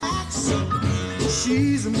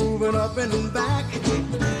She's moving up and back.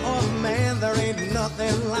 Oh man, there ain't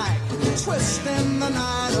nothing like twisting the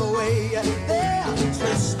night away. They're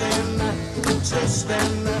twisting.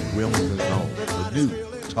 Wilmington's home for new,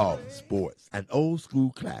 talk, sports, and old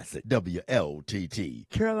school classic. WLTT,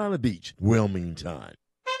 Carolina Beach, Wilmington.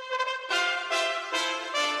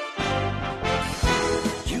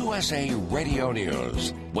 USA Radio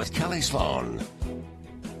News with Kelly Sloan.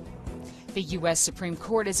 The U.S. Supreme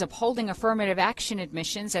Court is upholding affirmative action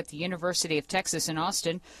admissions at the University of Texas in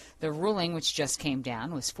Austin. The ruling, which just came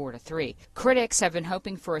down, was 4-3. Critics have been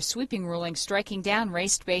hoping for a sweeping ruling striking down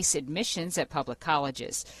race-based admissions at public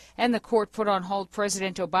colleges. And the court put on hold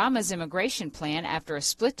President Obama's immigration plan after a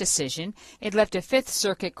split decision. It left a Fifth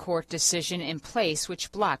Circuit Court decision in place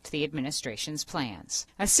which blocked the administration's plans.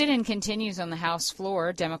 A sit-in continues on the House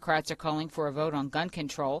floor. Democrats are calling for a vote on gun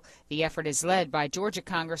control. The effort is led by Georgia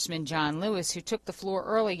Congressman John Lewis, who took the floor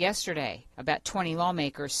early yesterday. About 20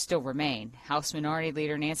 lawmakers still remain. House Minority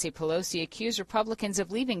Leader Nancy Pelosi accused Republicans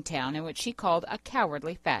of leaving town in what she called a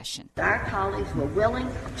cowardly fashion. Our colleagues were willing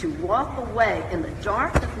to walk away in the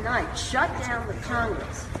dark of night, shut down the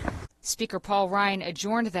Congress. Speaker Paul Ryan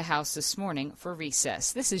adjourned the House this morning for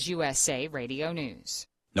recess. This is USA Radio News.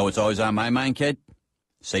 Know what's always on my mind, kid?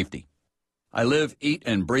 Safety. I live, eat,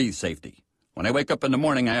 and breathe safety. When I wake up in the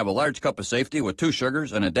morning, I have a large cup of safety with 2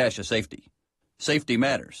 sugars and a dash of safety. Safety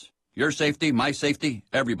matters. Your safety, my safety,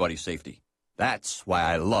 everybody's safety. That's why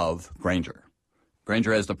I love Grainger.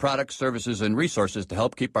 Grainger has the products, services, and resources to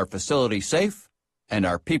help keep our facilities safe and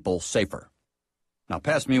our people safer. Now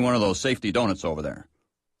pass me one of those safety donuts over there.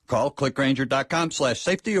 Call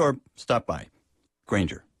clickgrainger.com/safety or stop by.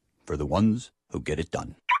 Grainger, for the ones who get it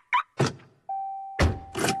done.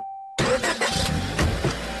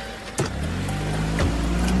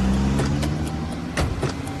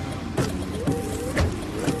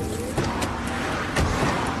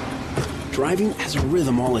 Driving has a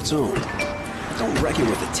rhythm all its own. Don't wreck it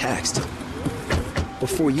with a text.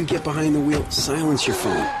 Before you get behind the wheel, silence your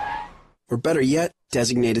phone. Or better yet,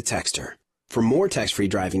 designate a texter. For more text-free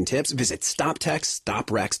driving tips, visit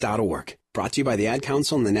stoptextstoprex.org. Brought to you by the Ad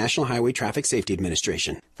Council and the National Highway Traffic Safety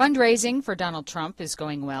Administration. Fundraising for Donald Trump is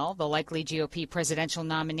going well. The likely GOP presidential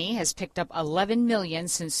nominee has picked up $11 million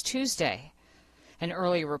since Tuesday. An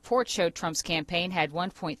earlier report showed Trump's campaign had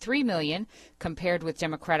 $1.3 million, compared with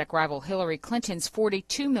Democratic rival Hillary Clinton's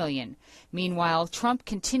 $42 million. Meanwhile, Trump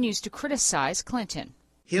continues to criticize Clinton.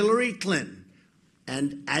 Hillary Clinton,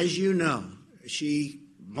 and as you know,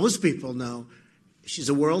 most people know, she's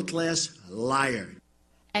a world-class liar.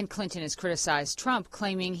 And Clinton has criticized Trump,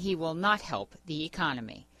 claiming he will not help the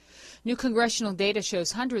economy. New congressional data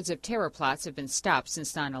shows hundreds of terror plots have been stopped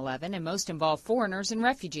since 9/11, and most involve foreigners and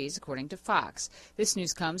refugees, according to Fox. This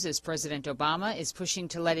news comes as President Obama is pushing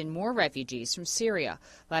to let in more refugees from Syria.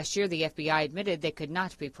 Last year, the FBI admitted they could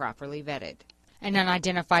not be properly vetted. An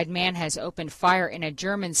unidentified man has opened fire in a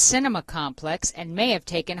German cinema complex and may have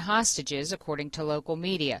taken hostages, according to local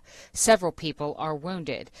media. Several people are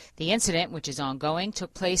wounded. The incident, which is ongoing,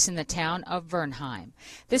 took place in the town of Wernheim.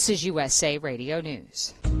 This is USA Radio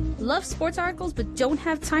News. Love sports articles but don't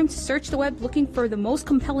have time to search the web looking for the most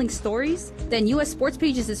compelling stories? Then US Sports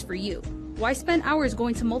Pages is for you. Why spend hours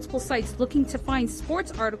going to multiple sites looking to find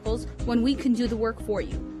sports articles when we can do the work for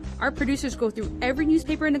you? Our producers go through every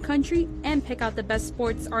newspaper in the country and pick out the best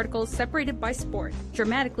sports articles separated by sport,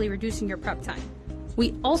 dramatically reducing your prep time.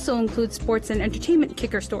 We also include sports and entertainment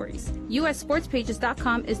kicker stories.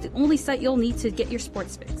 USSportsPages.com is the only site you'll need to get your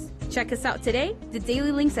sports fix. Check us out today. The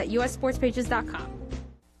daily links at USSportsPages.com.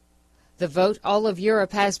 The vote all of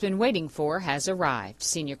Europe has been waiting for has arrived.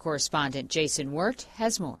 Senior correspondent Jason Wirt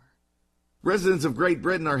has more. Residents of Great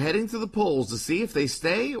Britain are heading to the polls to see if they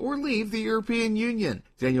stay or leave the European Union.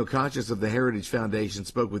 Daniel Conscious of the Heritage Foundation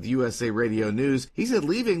spoke with USA Radio News. He said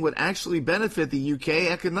leaving would actually benefit the UK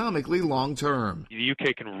economically long term. The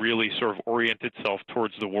UK can really sort of orient itself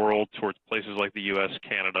towards the world, towards places like the US,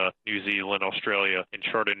 Canada, New Zealand, Australia, and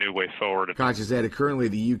chart a new way forward. Conscious added currently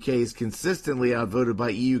the UK is consistently outvoted by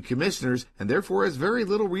EU commissioners and therefore has very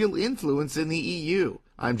little real influence in the EU.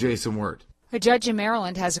 I'm Jason Wirt. A judge in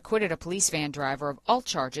Maryland has acquitted a police van driver of all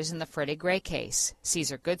charges in the Freddie Gray case.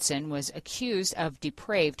 Caesar Goodson was accused of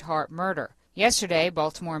depraved heart murder. Yesterday,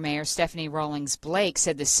 Baltimore Mayor Stephanie Rawlings Blake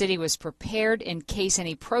said the city was prepared in case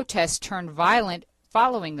any protests turned violent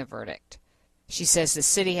following the verdict. She says the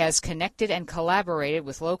city has connected and collaborated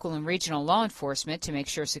with local and regional law enforcement to make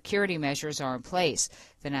sure security measures are in place.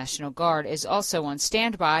 The National Guard is also on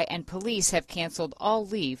standby, and police have canceled all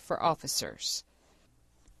leave for officers.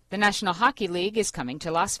 The National Hockey League is coming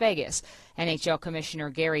to Las Vegas. NHL Commissioner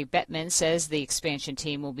Gary Bettman says the expansion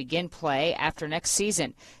team will begin play after next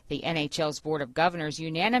season. The NHL's Board of Governors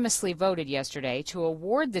unanimously voted yesterday to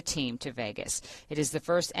award the team to Vegas. It is the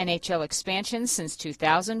first NHL expansion since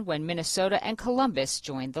 2000 when Minnesota and Columbus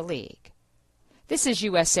joined the league. This is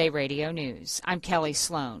USA Radio News. I'm Kelly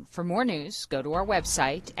Sloan. For more news, go to our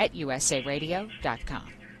website at usaradio.com.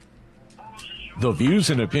 The views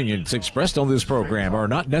and opinions expressed on this program are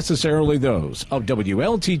not necessarily those of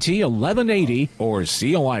WLTT 1180 or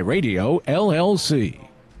COI Radio, LLC.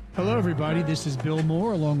 Hello, everybody. This is Bill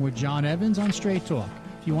Moore along with John Evans on Straight Talk.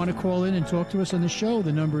 If you want to call in and talk to us on the show,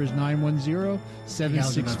 the number is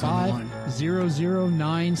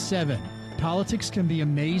 910-765-0097. Politics can be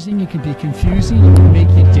amazing, it can be confusing, it can make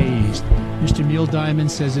you dazed. Mr. Neil Diamond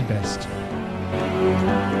says it best.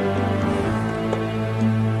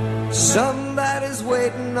 Somebody's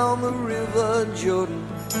waiting on the River Jordan.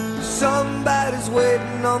 Somebody's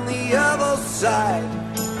waiting on the other side.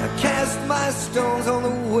 I cast my stones on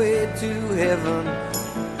the way to heaven,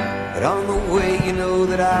 but on the way you know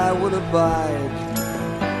that I will abide.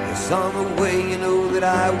 Yes, on the way you know that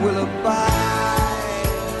I will abide.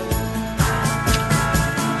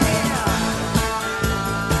 Yeah.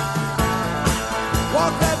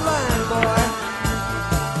 Walk that line, boy.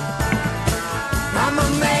 I'm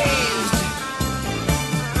amazed.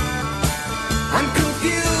 I'm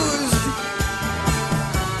confused.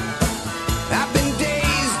 I've been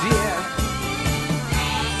dazed, yeah.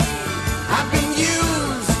 I've been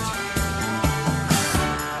used.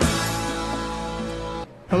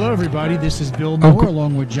 Hello, everybody. This is Bill Moore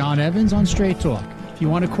along with John Evans on Straight Talk. If you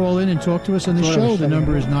want to call in and talk to us on the show, the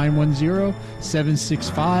number is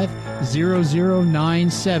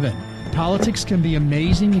 910-765-0097. Politics can be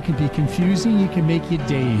amazing, it can be confusing, it can make you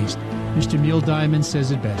dazed. Mr. Neil Diamond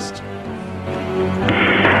says it best.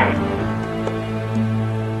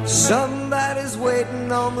 Somebody's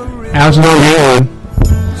waiting on the river. How's it going?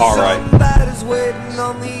 All right. Somebody's waiting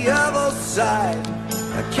on the other side.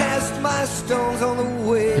 I cast my stones on the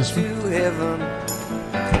way to heaven,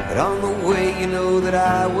 but on the way you know that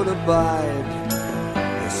I will abide.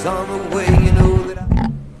 Yes, on the way you know that I...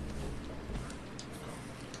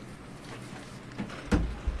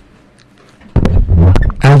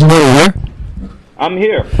 I'm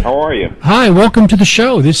here. How are you? Hi, welcome to the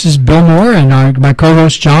show. This is Bill Moore and my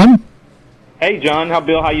co-host John. Hey, John.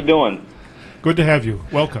 Bill, how you doing? Good to have you.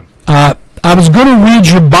 Welcome. I was going to read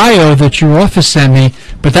your bio that your office sent me,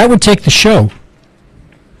 but that would take the show.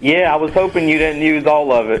 Yeah, I was hoping you didn't use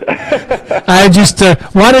all of it. I just,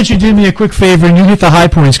 why don't you do me a quick favor and you hit the high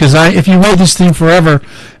points, because if you read this thing forever,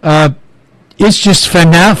 it's just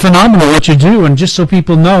phenomenal what you do. And just so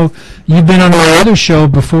people know, you've been on our other show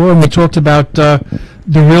before, and we talked about the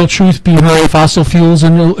real truth behind fossil fuels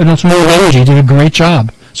and alternative energy. You did a great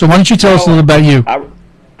job. So why don't you tell us a little about you?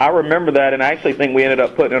 I remember that, and I actually think we ended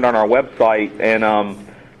up putting it on our website. And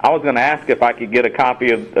I was going to ask if I could get a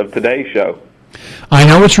copy of today's show. I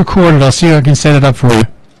know it's recorded. I'll see if I can set it up for you.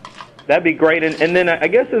 That'd be great. And then I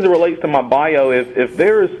guess as it relates to my bio, if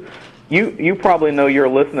there's... You probably know your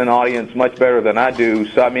listening audience much better than I do.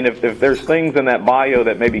 So, I mean, if there's things in that bio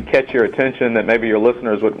that maybe catch your attention that maybe your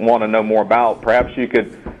listeners would want to know more about, perhaps you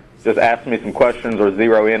could just ask me some questions or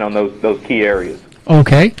zero in on those key areas.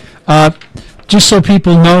 Okay. Just so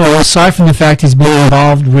people know, aside from the fact he's been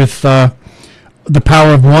involved with the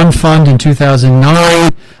Power of One Fund in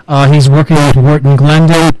 2009, he's working with Wharton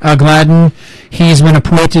Gladden. He's been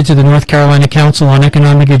appointed to the North Carolina Council on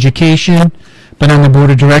Economic Education, been on the board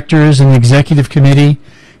of directors and the executive committee.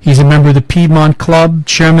 He's a member of the Piedmont Club,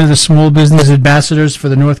 chairman of the Small Business Ambassadors for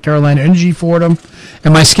the North Carolina Energy Forum.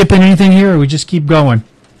 Am I skipping anything here, or we just keep going?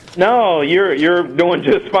 No, you're doing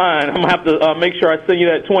just fine. I'm gonna have to make sure I send you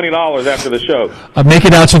that $20 after the show. Make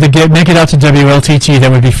it out to WLTT.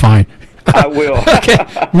 That would be fine. I will. Okay.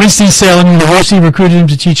 Winston-Salem University recruited him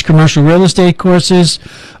to teach commercial real estate courses.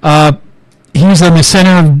 He's on the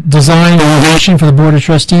Center of Design and Innovation for the Board of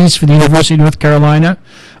Trustees for the University of North Carolina.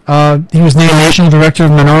 He was named National Director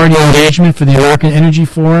of Minority Engagement for the American Energy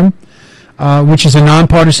Forum, which is a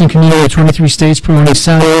nonpartisan community of 23 states promoting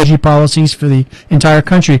sound energy policies for the entire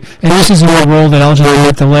country. And this is a role that Elgin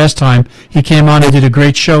had the last time he came on and did a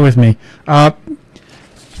great show with me.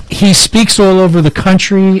 He speaks all over the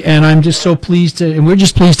country, and I'm just so pleased and we're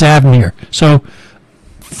just pleased to have him here. So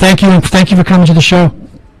thank you, and thank you for coming to the show.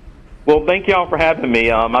 Well, thank y'all for having me.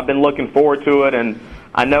 I've been looking forward to it, and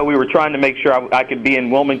I know we were trying to make sure I could be in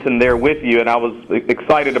Wilmington there with you, and I was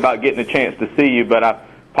excited about getting a chance to see you, but I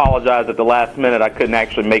apologize at the last minute I couldn't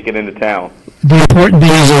actually make it into town. The important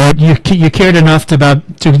thing is that you cared enough to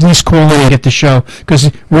at least call in and get the show,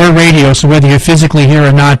 because we're radio, so whether you're physically here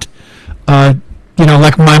or not, like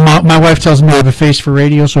my wife tells me I have a face for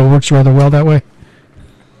radio, so it works rather well that way.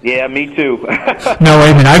 Yeah, me too. No,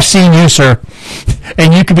 wait a minute. I've seen you, sir,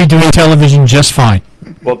 and you could be doing television just fine.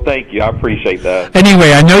 Well, thank you. I appreciate that.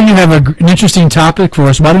 Anyway, I know you have an interesting topic for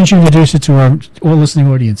us. Why don't you introduce it to our listening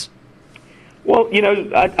audience? Well,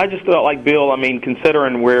 I just felt like, Bill, I mean,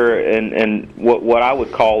 considering we're in what I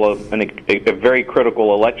would call a very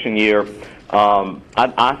critical election year,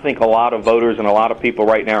 I think a lot of voters and a lot of people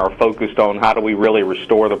right now are focused on how do we really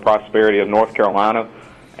restore the prosperity of North Carolina.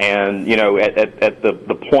 And, at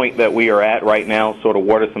the point that we are at right now, sort of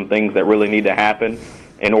what are some things that really need to happen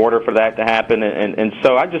in order for that to happen. And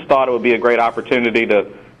so I just thought it would be a great opportunity to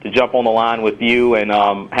jump on the line with you and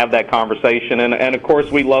have that conversation. And of course,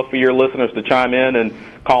 we'd love for your listeners to chime in and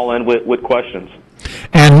call in with questions.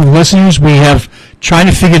 And listeners, we have trying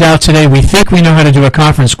to figure it out today. We think we know how to do a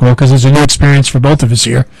conference call because it's a new experience for both of us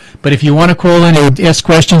here. But if you want to call in and ask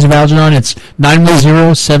questions of Algernon, it's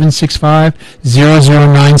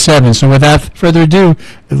 910-765-0097. So without further ado,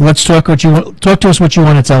 let's talk to us what you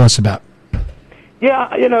want to tell us about.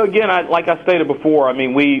 Yeah, again, like I stated before, I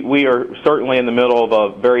mean, we are certainly in the middle of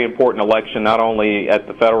a very important election, not only at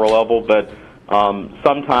the federal level, but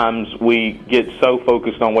sometimes we get so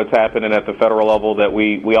focused on what's happening at the federal level that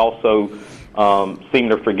we also seem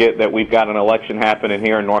to forget that we've got an election happening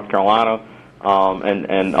here in North Carolina,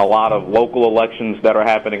 and a lot of local elections that are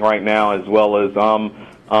happening right now, as well as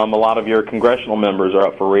a lot of your congressional members are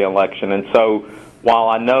up for re-election. And so while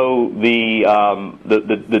I know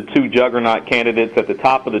the two juggernaut candidates at the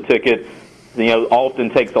top of the ticket,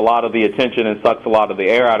 often takes a lot of the attention and sucks a lot of the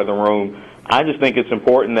air out of the room, I just think it's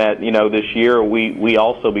important that, this year we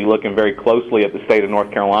also be looking very closely at the state of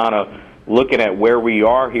North Carolina, looking at where we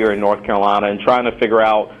are here in North Carolina and trying to figure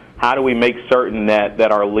out how do we make certain that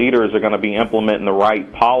our leaders are going to be implementing the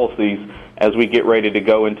right policies as we get ready to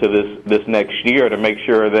go into this next year to make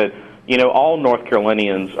sure that all North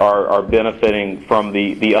Carolinians are benefiting from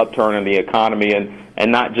the upturn in the economy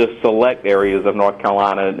and not just select areas of North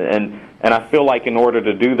Carolina. And I feel like in order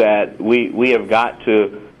to do that, we have got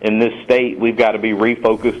to, in this state, we've got to be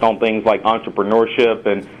refocused on things like entrepreneurship,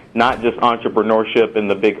 and not just entrepreneurship in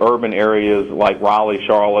the big urban areas like Raleigh,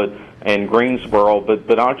 Charlotte, and Greensboro, but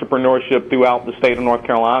entrepreneurship throughout the state of North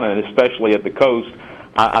Carolina, and especially at the coast.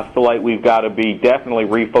 I feel like we've got to be definitely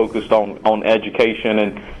refocused on education.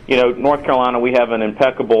 And, North Carolina, we have an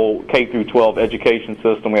impeccable K-12 education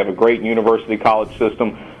system. We have a great university college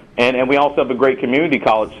system. And we also have a great community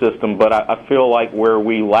college system. But I feel like where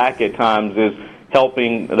we lack at times is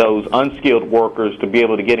helping those unskilled workers to be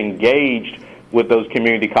able to get engaged with those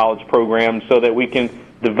community college programs so that we can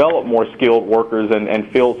develop more skilled workers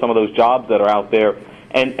and fill some of those jobs that are out there.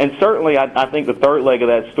 And certainly I think the third leg of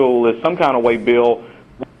that stool is some kind of way, Bill,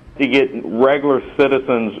 to get regular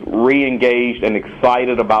citizens re-engaged and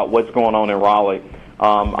excited about what's going on in Raleigh.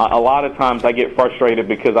 A lot of times I get frustrated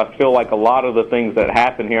because I feel like a lot of the things that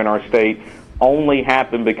happen here in our state only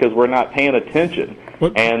happen because we're not paying attention.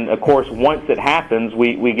 And, of course, once it happens,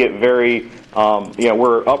 we get very,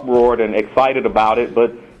 we're uproared and excited about it.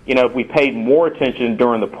 But, if we paid more attention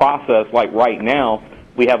during the process, like right now,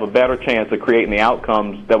 we have a better chance of creating the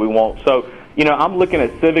outcomes that we want. So, I'm looking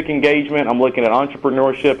at civic engagement, I'm looking at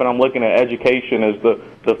entrepreneurship, and I'm looking at education as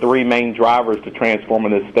the three main drivers to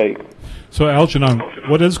transforming this state. So, Algernon,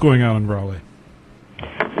 what is going on in Raleigh?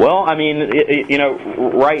 Well, I mean,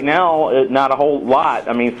 right now, not a whole lot.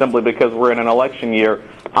 I mean, simply because we're in an election year.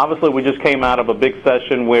 Obviously, we just came out of a big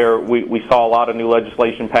session where we saw a lot of new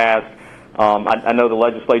legislation passed. I know the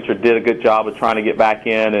legislature did a good job of trying to get back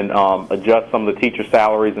in and adjust some of the teacher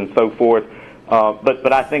salaries and so forth.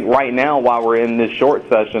 But I think right now, while we're in this short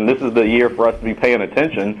session, this is the year for us to be paying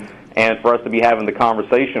attention and for us to be having the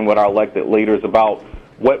conversation with our elected leaders about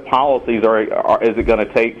what policies is it going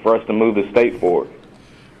to take for us to move the state forward.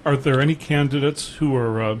 Are there any candidates who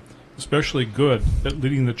are especially good at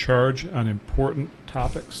leading the charge on important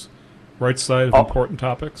topics, right side of important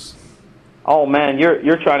topics? Oh, man,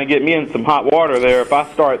 you're trying to get me in some hot water there. If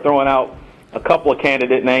I start throwing out a couple of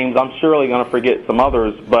candidate names, I'm surely going to forget some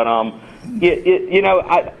others. But,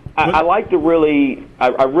 I like to really,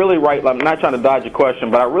 I really write, I'm not trying to dodge a question,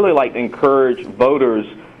 but I really like to encourage voters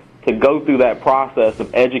to go through that process of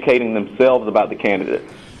educating themselves about the candidate.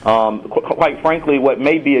 Quite frankly, what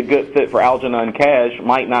may be a good fit for Algernon Cash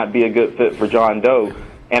might not be a good fit for John Doe.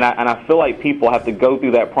 And I feel like people have to go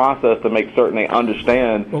through that process to make certain they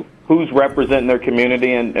understand who's representing their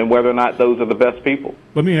community and whether or not those are the best people.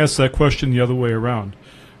 Let me ask that question the other way around.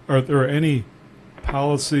 Are there any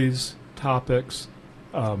policies, topics,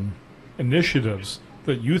 initiatives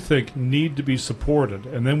that you think need to be supported,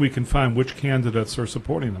 and then we can find which candidates are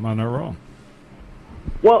supporting them on our own?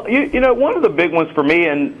 Well, you know, one of the big ones for me,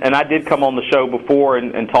 and I did come on the show before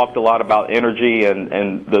and talked a lot about energy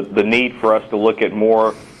and the need for us to look at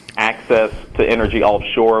more access to energy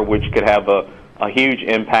offshore, which could have a huge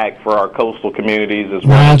impact for our coastal communities as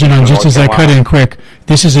well. Well, Algernon, just as I cut in quick,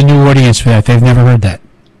 this is a new audience for that. They've never heard that.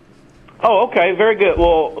 Oh, okay, very good.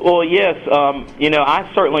 Well, yes. You know,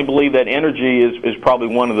 I certainly believe that energy is probably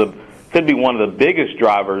could be one of the biggest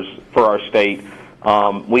drivers for our state.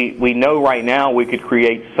 We know right now we could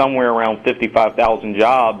create somewhere around 55,000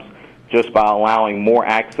 jobs just by allowing more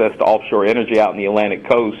access to offshore energy out in the Atlantic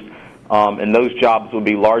coast. And those jobs would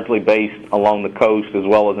be largely based along the coast as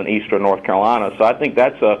well as in eastern North Carolina. So I think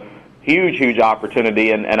that's a huge, huge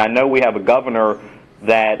opportunity. And I know we have a governor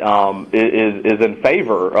that is in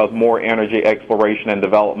favor of more energy exploration and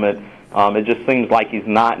development. It just seems like he's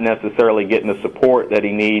not necessarily getting the support that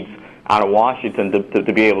he needs out of Washington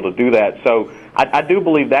to be able to do that. So I do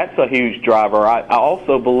believe that's a huge driver. I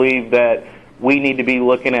also believe that we need to be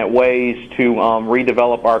looking at ways to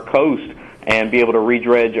redevelop our coast and be able to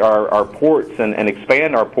redredge our ports and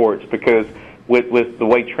expand our ports, because with the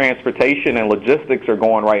way transportation and logistics are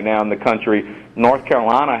going right now in the country, North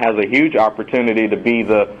Carolina has a huge opportunity to be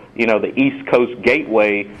the East Coast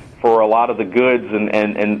gateway for a lot of the goods and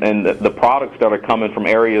the products that are coming from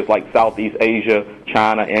areas like Southeast Asia,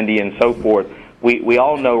 China, India, and so forth. We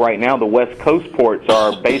all know right now the West Coast ports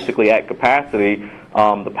are basically at capacity.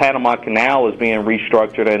 The Panama Canal is being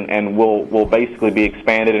restructured and will basically be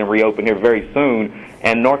expanded and reopened here very soon.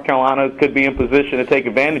 And North Carolina could be in position to take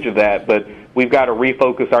advantage of that. But we've got to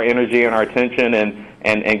refocus our energy and our attention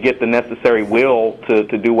and get the necessary will to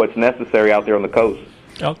do what's necessary out there on the coast.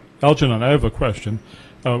 Algernon, I have a question.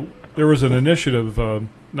 There was an initiative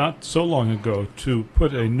not so long ago to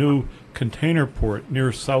put a new container port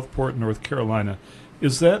near Southport, North Carolina.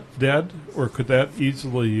 Is that dead, or could that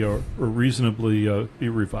easily or reasonably be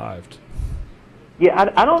revived?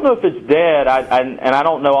 Yeah, I don't know if it's dead, and I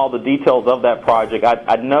don't know all the details of that project.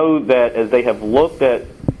 I know that as they have looked at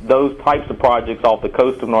those types of projects off the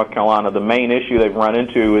coast of North Carolina, the main issue they've run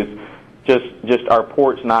into is just our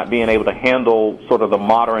ports not being able to handle sort of the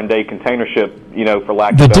modern-day container ship, for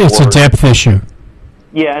lack of a better word. It's a depth issue.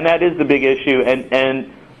 Yeah, and that is the big issue.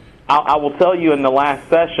 And I will tell you, in the last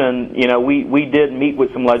session, we did meet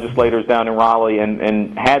with some legislators down in Raleigh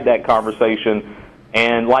and had that conversation.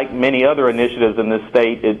 And like many other initiatives in this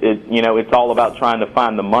state, it's all about trying to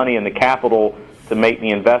find the money and the capital to make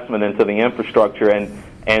the investment into the infrastructure.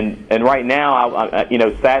 And right now,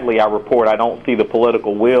 sadly, I report I don't see the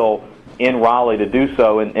political will in Raleigh to do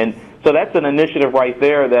so. And so that's an initiative right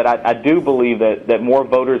there that I do believe that more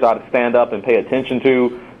voters ought to stand up and pay attention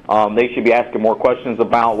to. They should be asking more questions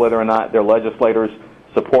about whether or not their legislators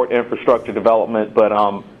support infrastructure development.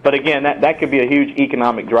 But again, that could be a huge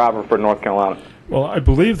economic driver for North Carolina. Well, I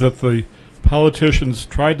believe that the politicians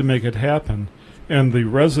tried to make it happen, and the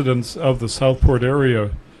residents of the Southport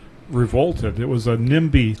area revolted. It was a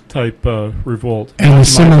NIMBY-type revolt. And a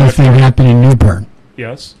similar thing happened in New Bern.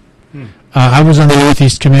 Yes. I was on the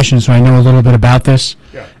Northeast Commission, so I know a little bit about this.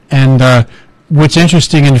 Yeah. And what's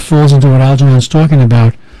interesting, and it falls into what Algernon is talking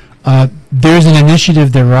about, there's an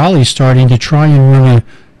initiative that Raleigh's starting to try and run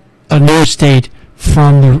a new state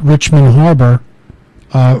from the Richmond Harbor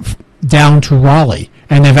down to Raleigh.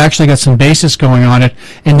 And they've actually got some basis going on it,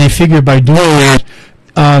 and they figure by doing it,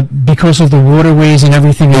 because of the waterways and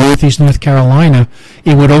everything in Northeast North Carolina,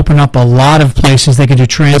 it would open up a lot of places. They could do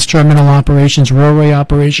trans-terminal operations, railway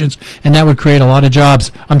operations, and that would create a lot of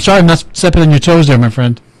jobs. I'm sorry I'm not stepping on your toes there, my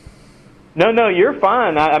friend. No, you're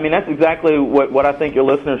fine. I mean, that's exactly what I think your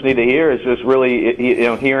listeners need to hear, is just really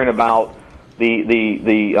hearing about the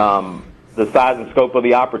size and scope of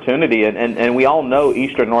the opportunity. And we all know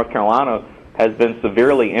Eastern North Carolina has been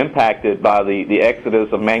severely impacted by the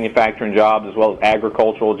exodus of manufacturing jobs as well as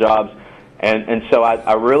agricultural jobs. And so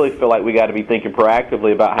I really feel like we got to be thinking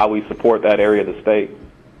proactively about how we support that area of the state.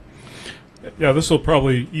 Yeah, this will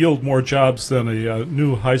probably yield more jobs than a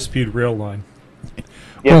new high-speed rail line.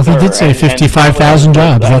 Yes, well, he did say 55,000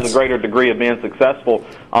 jobs. That has a greater degree of being successful.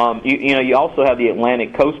 You also have the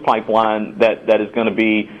Atlantic Coast Pipeline that is going to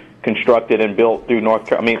be constructed and built through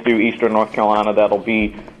Eastern North Carolina. That'll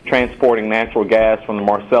be transporting natural gas from the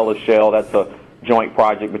Marcellus Shale. That's a joint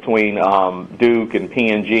project between Duke and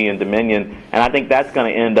P&G and Dominion, and I think that's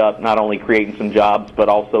going to end up not only creating some jobs but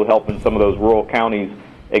also helping some of those rural counties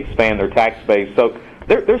expand their tax base. So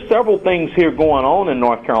there's several things here going on in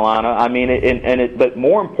North Carolina. I mean, but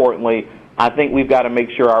more importantly, I think we've got to make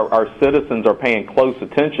sure our citizens are paying close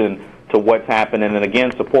attention what's happening, and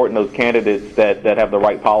again, supporting those candidates that have the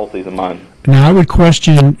right policies in mind. Now, I would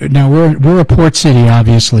question. Now, we're a port city,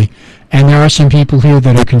 obviously, and there are some people here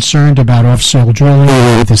that are concerned about off-soil drilling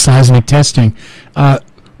or the seismic testing.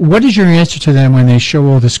 What is your answer to them when they show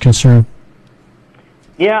all this concern?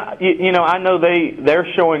 Yeah, you know, I know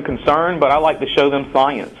they're showing concern, but I like to show them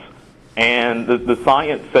science. And the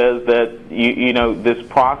science says that, you know, this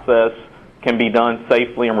process can be done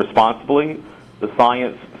safely and responsibly. The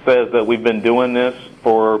science says that we've been doing this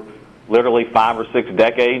for literally 5 or 6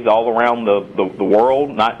 decades all around the world,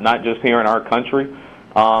 not just here in our country.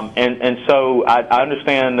 And so I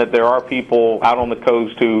understand that there are people out on the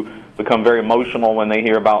coast who become very emotional when they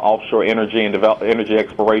hear about offshore energy and energy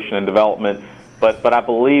exploration and development. But I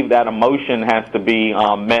believe that emotion has to be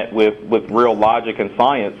met with real logic and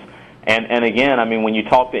science. And again, I mean, when you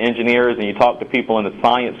talk to engineers and you talk to people in the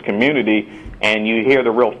science community and you hear the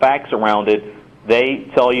real facts around it, they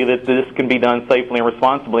tell you that this can be done safely and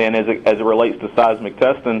responsibly. And as it relates to seismic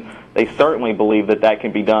testing, they certainly believe that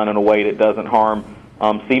can be done in a way that doesn't harm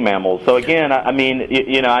sea mammals. So again, I mean,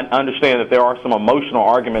 you know, I understand that there are some emotional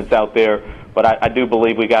arguments out there, but I do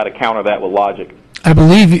believe we got to counter that with logic. I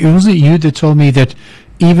believe it was you that told me that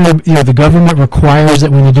even the government requires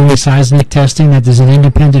that when they're doing seismic testing that there's an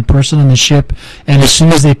independent person on the ship, and as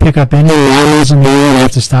soon as they pick up any areas in the air, they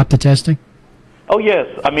have to stop the testing. Oh yes,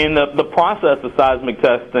 I mean the process of seismic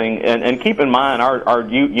testing, and keep in mind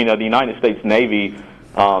the United States Navy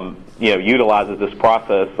utilizes this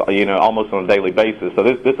process almost on a daily basis. So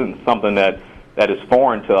this isn't something that is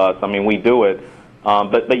foreign to us. I mean, we do it.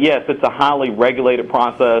 But yes, it's a highly regulated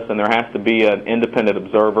process, and there has to be an independent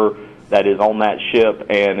observer that is on that ship.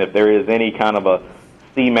 And if there is any kind of a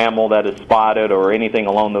sea mammal that is spotted or anything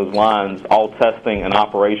along those lines, all testing and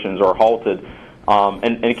operations are halted.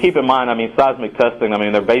 And keep in mind, I mean, seismic testing, I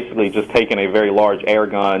mean, they're basically just taking a very large air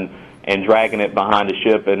gun and dragging it behind the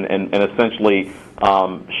ship and essentially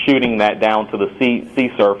shooting that down to the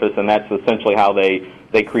sea surface, and that's essentially how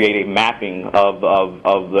they create a mapping of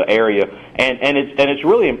the area. And it's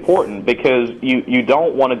really important because you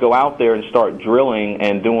don't want to go out there and start drilling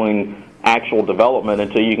and doing actual development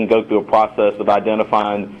until you can go through a process of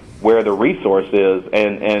identifying where the resource is.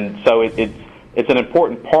 And so it's an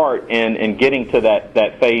important part in getting to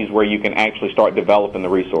that phase where you can actually start developing the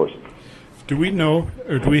resource. Do we know,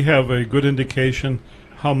 or do we have a good indication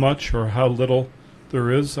how much or how little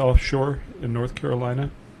there is offshore in North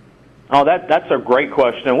Carolina? Oh, that's a great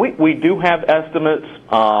question. We do have estimates,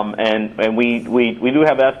 and we do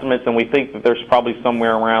have estimates, and we think that there's probably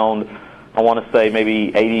somewhere around, I want to say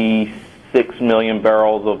maybe 86 million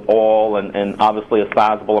barrels of oil, and obviously a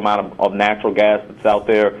sizable amount of natural gas that's out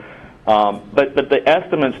there. But the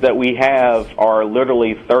estimates that we have are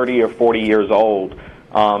literally 30 or 40 years old,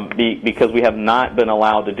 because we have not been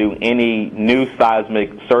allowed to do any new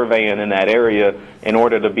seismic surveying in that area in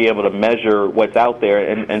order to be able to measure what's out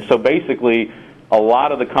there. And so basically, a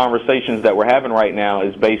lot of the conversations that we're having right now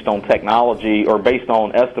is based on technology or based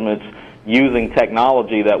on estimates using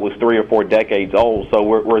technology that was 3 or 4 decades old. So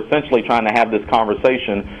we're essentially trying to have this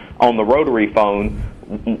conversation on the rotary phone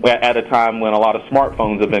at a time when a lot of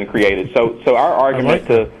smartphones have been created. So our argument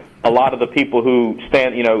to a lot of the people who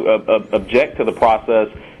object to the process,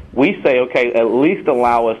 we say, okay, at least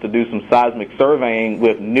allow us to do some seismic surveying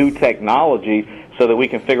with new technology so that we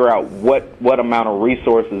can figure out what amount of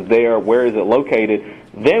resources there, where is it located.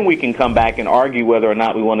 Then we can come back and argue whether or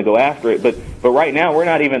not we want to go after it. But right now,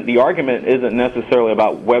 the argument isn't necessarily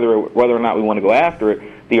about whether or not we want to go after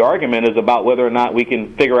it. The argument is about whether or not we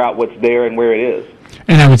can figure out what's there and where it is.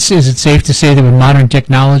 And is it safe to say that with modern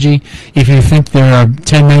technology, if you think there are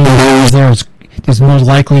 10 million barrels there, it's more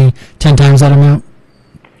likely 10 times that amount?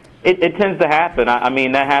 It tends to happen. I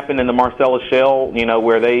mean, that happened in the Marcellus Shale,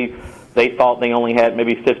 where they thought they only had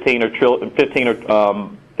maybe 15 to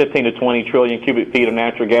 20 trillion cubic feet of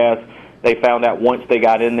natural gas. They found out once they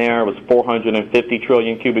got in there, it was 450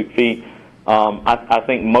 trillion cubic feet. I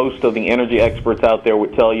think most of the energy experts out there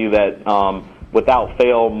would tell you that without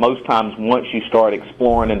fail, most times once you start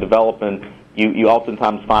exploring and developing, you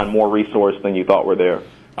oftentimes find more resource than you thought were there.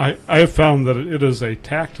 I have found that it is a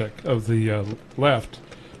tactic of the left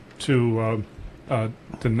to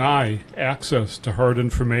deny access to hard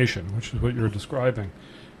information, which is what you're describing.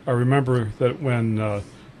 I remember that when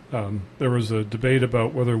there was a debate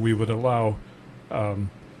about whether we would allow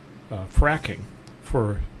fracking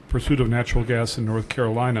for pursuit of natural gas in North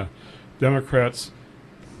Carolina, Democrats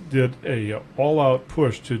did a all-out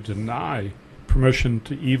push to deny permission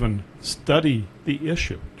to even study the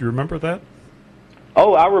issue. Do you remember that?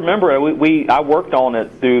 Oh, I remember it. I worked on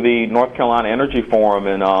it through the North Carolina Energy Forum,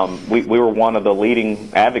 and we were one of the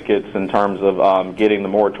leading advocates in terms of getting the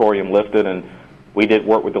moratorium lifted, and we did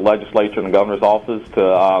work with the legislature and the governor's office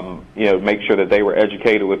to make sure that they were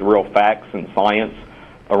educated with real facts and science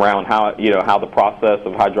around how the process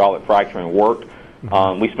of hydraulic fracturing worked.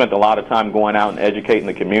 We spent a lot of time going out and educating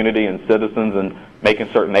the community and citizens and making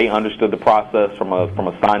certain they understood the process from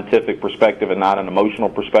a scientific perspective and not an emotional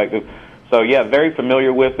perspective. So, yeah, very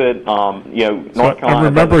familiar with it. North Carolina I'm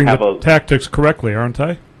remembering doesn't have the tactics correctly, aren't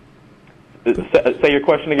I? Say your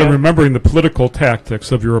question again? I'm remembering the political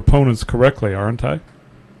tactics of your opponents correctly, aren't I?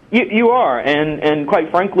 You are, and quite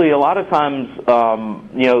frankly, a lot of times,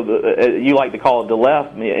 you like to call it the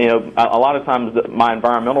left. A lot of times my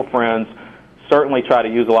environmental friends certainly try to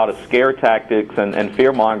use a lot of scare tactics and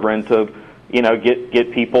fear mongering to,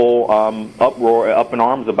 get people up in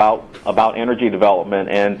arms about energy development,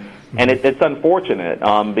 and it's unfortunate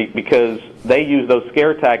because they use those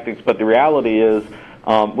scare tactics. But the reality is,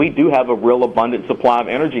 we do have a real abundant supply of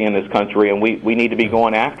energy in this country, and we need to be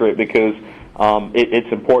going after it because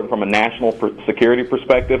it's important from a national security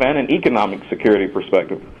perspective and an economic security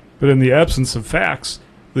perspective. But in the absence of facts,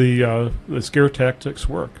 the scare tactics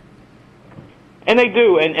work. And they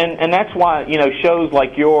do, and that's why shows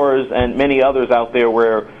like yours and many others out there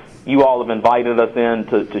where you all have invited us in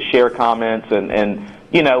to share comments, and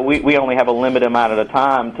we only have a limited amount of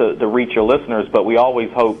time to reach your listeners, but we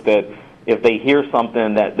always hope that if they hear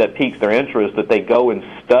something that piques their interest, that they go and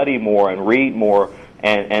study more and read more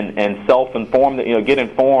and self-inform, get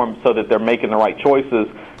informed so that they're making the right choices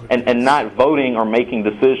and not voting or making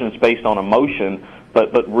decisions based on emotion,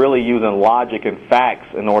 but really using logic and facts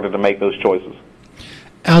in order to make those choices.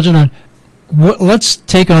 Algernon, let's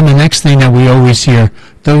take on the next thing that we always hear.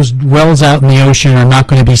 Those wells out in the ocean are not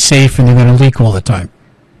going to be safe and they're going to leak all the time.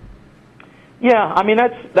 Yeah, I mean,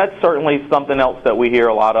 that's certainly something else that we hear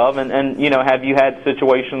a lot of. And have you had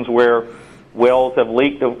situations where wells have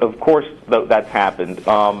leaked? Of course, that's happened.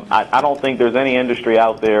 I don't think there's any industry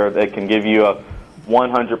out there that can give you a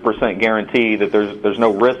 100% guarantee that there's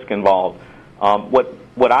no risk involved.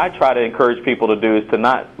 What I try to encourage people to do is to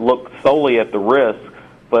not look solely at the risk,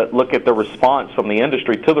 but look at the response from the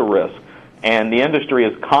industry to the risk. And the industry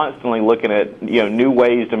is constantly looking at new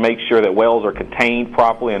ways to make sure that wells are contained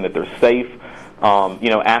properly and that they're safe.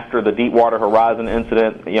 After the Deepwater Horizon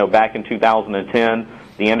incident, back in 2010,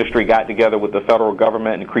 the industry got together with the federal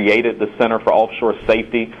government and created the Center for Offshore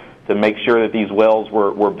Safety to make sure that these wells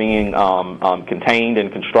were being contained and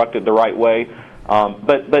constructed the right way.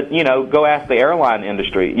 But go ask the airline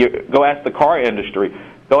industry, go ask the car industry,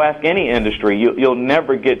 go ask any industry. You'll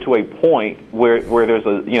never get to a point where there's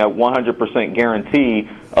a 100% guarantee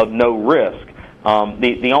of no risk.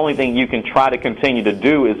 The only thing you can try to continue to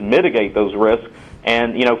do is mitigate those risks.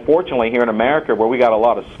 And fortunately here in America, where we got a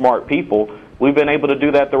lot of smart people, we've been able to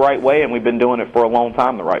do that the right way, and we've been doing it for a long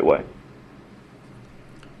time the right way.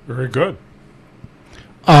 Very good.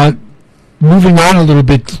 Moving on a little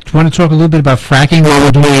bit, do you want to talk a little bit about fracking while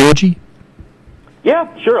we're doing energy? Yeah,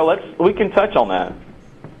 sure. We can touch on that.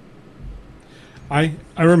 I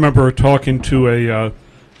remember talking to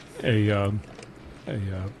a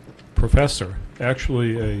professor,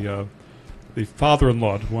 actually the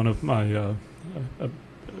father-in-law to one of my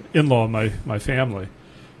in-law in my family,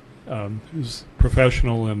 who's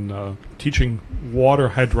professional in teaching water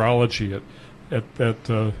hydrology at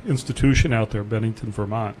that institution out there, Bennington,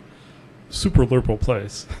 Vermont. Super liberal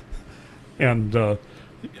place. And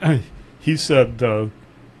he said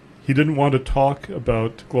he didn't want to talk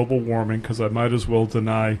about global warming because I might as well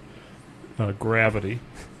deny gravity.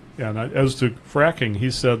 And as to fracking, he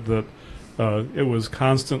said that it was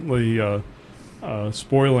constantly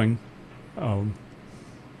spoiling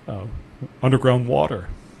underground water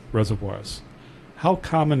reservoirs. How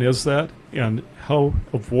common is that, and how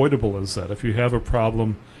avoidable is that? If you have a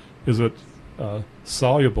problem, is it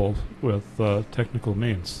soluble with technical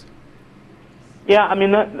means? Yeah, I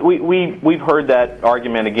mean, we've heard that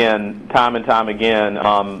argument again, time and time again.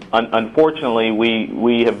 Unfortunately,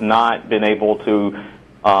 we have not been able to.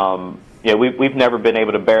 We've never been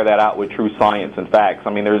able to bear that out with true science and facts.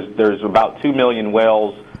 I mean, there's about 2 million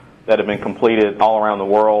wells that have been completed all around the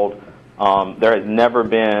world. There has never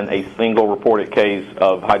been a single reported case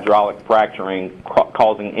of hydraulic fracturing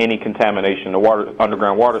causing any contamination to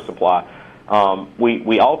underground water supply.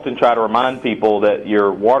 We often try to remind people that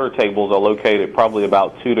your water tables are located probably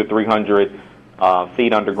about 200 to 300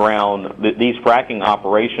 feet underground. These fracking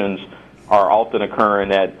operations are often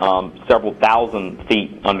occurring at several thousand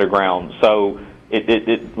feet underground. So,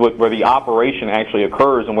 where the operation actually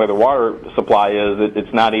occurs and where the water supply is,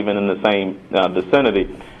 it's not even in the same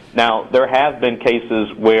vicinity. Now, there have been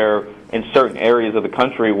cases where in certain areas of the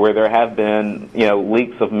country where there have been,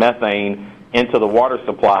 leaks of methane into the water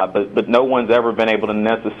supply, but no one's ever been able to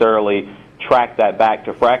necessarily track that back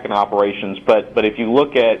to fracking operations. But if you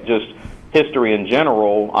look at just history in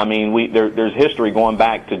general, I mean, there's history going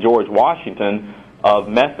back to George Washington of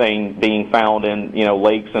methane being found in,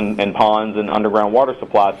 lakes and ponds and underground water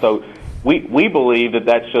supply. So we believe that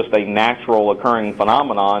that's just a natural occurring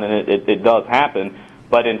phenomenon, and it does happen.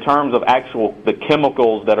 But in terms of the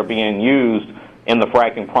chemicals that are being used in the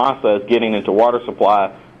fracking process getting into water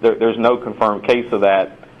supply, there's no confirmed case of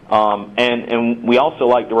that. And we also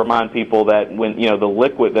like to remind people that when, the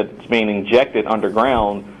liquid that's being injected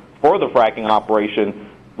underground for the fracking operation,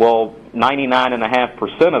 well,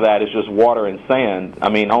 99.5% of that is just water and sand. I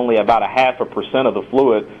mean, only about 0.5% of the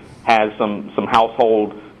fluid has some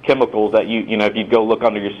household chemicals that if you go look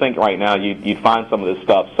under your sink right now, you'd find some of this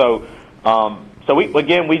stuff. So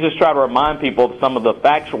we just try to remind people of some of the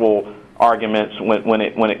factual arguments when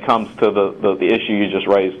it comes to the issue you just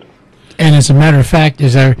raised. And as a matter of fact,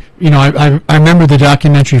 I remember the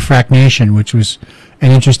documentary Frack Nation, which was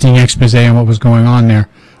an interesting expose on what was going on there.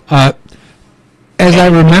 As I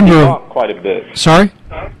remember, quite a bit. Sorry?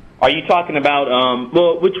 Are you talking about?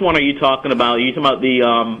 Which one are you talking about? Are you talking about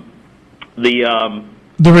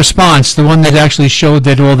the response, the one that actually showed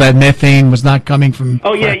that all that methane was not coming from?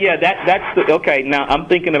 Oh yeah. That's okay. Now I'm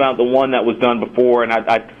thinking about the one that was done before, and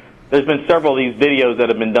there's been several of these videos that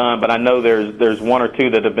have been done, but I know there's one or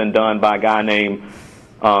two that have been done by a guy named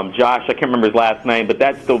Josh. I can't remember his last name, but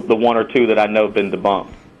that's the one or two that I know have been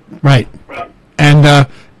debunked. Right. And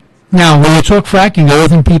now, when you talk fracking, the other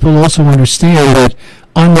thing people also understand that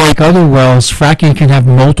unlike other wells, fracking can have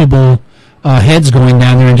multiple heads going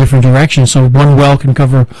down there in different directions, so one well can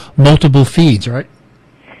cover multiple feeds, right?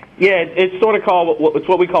 Yeah, it's sort of it's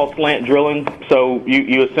what we call slant drilling. So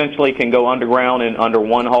you essentially can go underground and under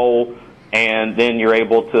one hole, and then you're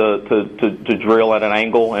able to drill at an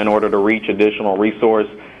angle in order to reach additional resource.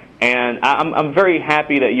 And I'm very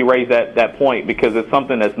happy that you raised that point, because it's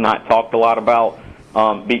something that's not talked a lot about.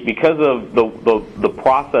 Because of the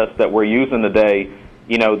process that we're using today,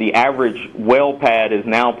 the average well pad is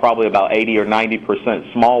now probably about 80 or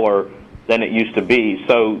 90% smaller than it used to be.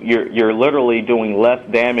 So you're literally doing less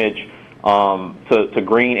damage to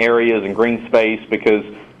green areas and green space, because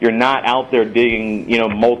you're not out there digging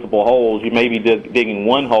multiple holes. You may be digging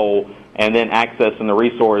one hole and then accessing the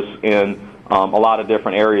resource in a lot of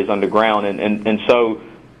different areas underground. And so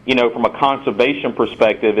from a conservation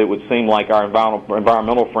perspective, it would seem like our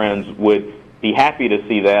environmental friends would be happy to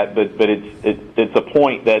see that, but it's a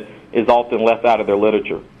point that is often left out of their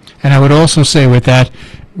literature. And I would also say with that,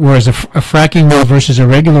 whereas a fracking well versus a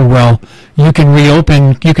regular well, you can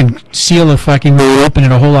seal a fracking well and open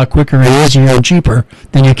it a whole lot quicker and easier and cheaper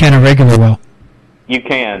than you can a regular well. You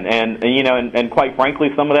can, and quite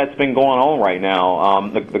frankly, some of that's been going on right now.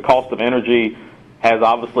 The cost of energy has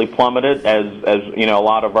obviously plummeted, as a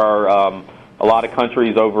lot of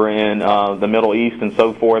countries over in the Middle East and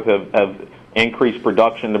so forth have increased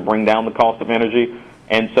production to bring down the cost of energy,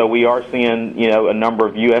 and so we are seeing a number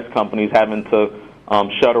of U.S. companies having to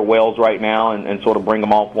shutter wells right now and sort of bring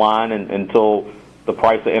them offline until the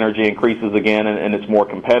price of energy increases again and it's more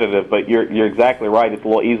competitive. But you're exactly right; it's a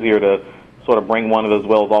little easier to sort of bring one of those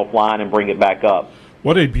wells offline and bring it back up.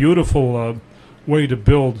 What a beautiful way to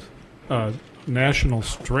build national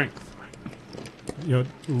strength.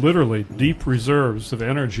 Literally deep reserves of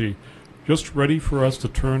energy just ready for us to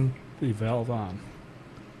turn the valve on.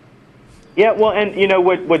 Yeah, well, and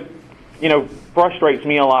what frustrates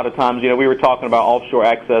me a lot of times, we were talking about offshore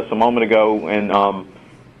access a moment ago, and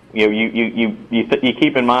you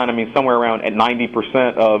keep in mind, I mean, somewhere around at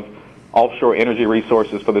 90% of offshore energy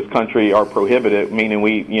resources for this country are prohibited, meaning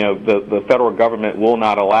the federal government will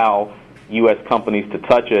not allow U.S. companies to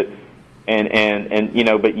touch it.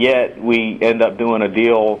 But yet we end up doing a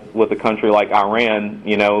deal with a country like Iran,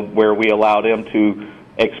 where we allow them to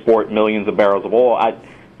export millions of barrels of oil.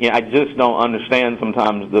 I just don't understand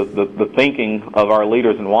sometimes the thinking of our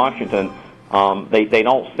leaders in Washington. They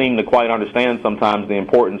don't seem to quite understand sometimes the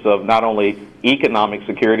importance of not only economic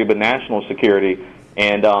security but national security.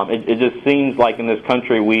 And it just seems like in this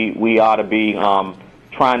country we ought to be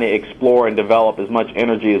trying to explore and develop as much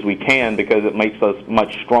energy as we can, because it makes us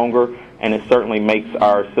much stronger, and it certainly makes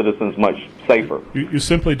our citizens much safer. You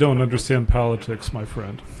simply don't understand politics, my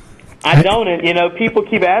friend. I don't, and people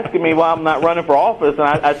keep asking me why I'm not running for office, and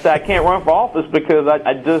I say I can't run for office because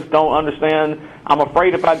I just don't understand. I'm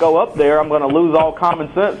afraid if I go up there, I'm going to lose all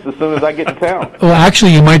common sense as soon as I get to town. Well,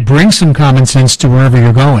 actually, you might bring some common sense to wherever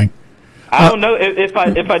you're going. I don't know if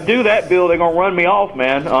I do that, Bill. They're going to run me off,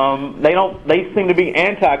 man. They seem to be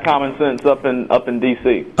anti-common sense up in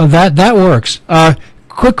D.C. That works.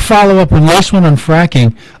 Quick follow-up and last one on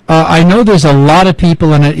fracking. I know there's a lot of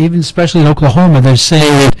people, and even especially in Oklahoma, they're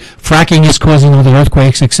saying that fracking is causing all the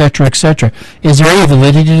earthquakes, et cetera, et cetera. Is there any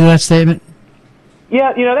validity to that statement?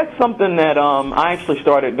 Yeah, that's something that I actually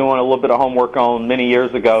started doing a little bit of homework on many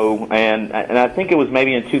years ago, and I think it was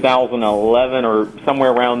maybe in 2011 or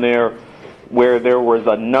somewhere around there, where there was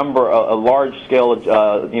a large scale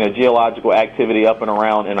of geological activity up and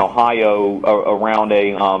around in Ohio around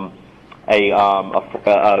a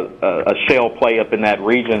shale play up in that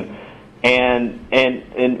region, and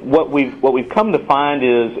what we've come to find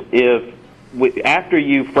is after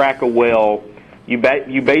you frack a well, you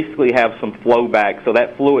basically have some flow back, so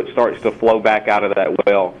that fluid starts to flow back out of that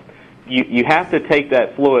well. You have to take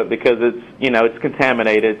that fluid because it's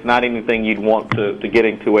contaminated. It's not anything you'd want to get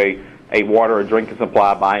into a water or drinking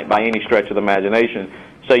supply by any stretch of the imagination.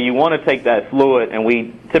 So you want to take that fluid, and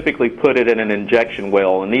we typically put it in an injection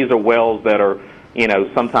well, and these are wells that are,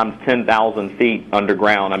 sometimes 10,000 feet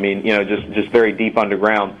underground. I mean, just very deep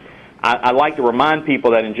underground. I like to remind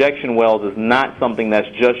people that injection wells is not something that's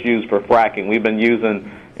just used for fracking. We've been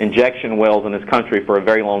using injection wells in this country for a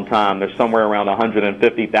very long time. There's somewhere around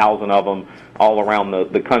 150,000 of them all around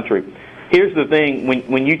the country. Here's the thing,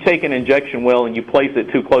 when you take an injection well and you place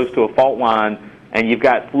it too close to a fault line and you've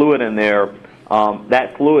got fluid in there,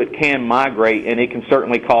 that fluid can migrate, and it can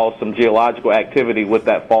certainly cause some geological activity with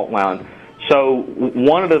that fault line. So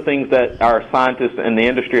one of the things that our scientists in the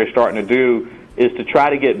industry are starting to do is to try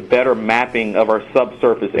to get better mapping of our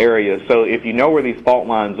subsurface areas. So if you know where these fault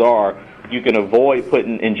lines are, you can avoid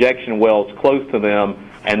putting injection wells close to them,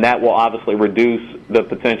 and that will obviously reduce the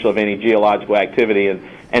potential of any geological activity.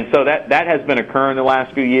 And so that has been occurring the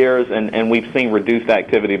last few years, and we've seen reduced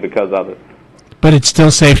activity because of it. But it's still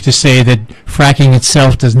safe to say that fracking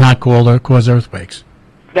itself does not cause earthquakes.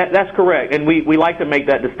 That's correct, and we like to make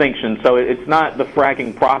that distinction. So it's not the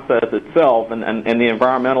fracking process itself, and the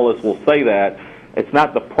environmentalists will say that. It's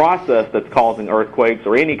not the process that's causing earthquakes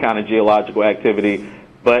or any kind of geological activity,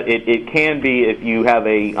 but it can be if you have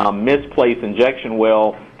a misplaced injection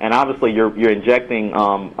well, and obviously you're injecting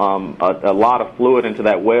a lot of fluid into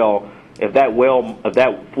that well. If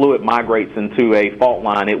that fluid migrates into a fault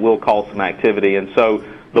line, it will cause some activity. And so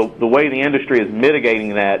the way the industry is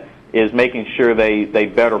mitigating that is making sure they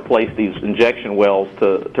better place these injection wells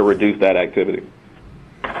to reduce that activity.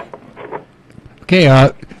 Okay,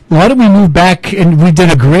 why don't we move back? And we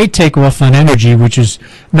did a great takeoff on energy, which is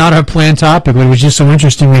not our planned topic, but it was just so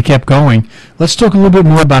interesting we kept going. Let's talk a little bit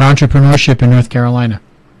more about entrepreneurship in North Carolina.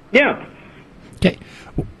 Yeah. Okay.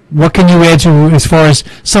 What can you add to as far as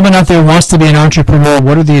someone out there wants to be an entrepreneur?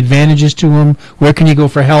 What are the advantages to them? Where can you go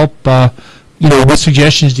for help? What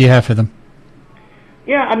suggestions do you have for them?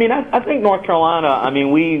 Yeah, I mean, I think North Carolina, I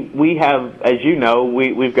mean, we have, as you know,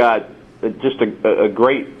 we've got just a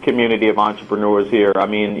great community of entrepreneurs here. I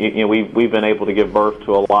mean, we've been able to give birth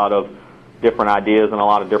to a lot of different ideas and a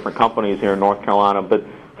lot of different companies here in North Carolina. But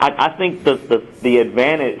I think the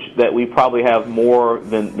advantage that we probably have more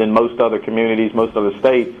than most other communities, most other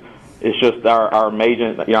states, is just our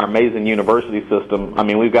amazing university system. I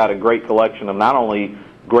mean, we've got a great collection of not only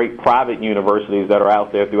great private universities that are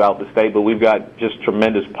out there throughout the state, but we've got just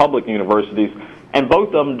tremendous public universities. And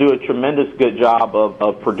both of them do a tremendous good job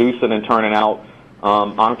of producing and turning out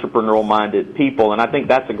entrepreneurial-minded people. And I think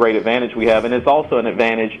that's a great advantage we have. And it's also an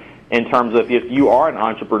advantage in terms of if you are an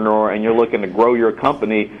entrepreneur and you're looking to grow your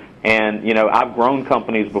company. And, I've grown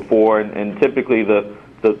companies before, and typically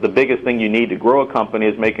the biggest thing you need to grow a company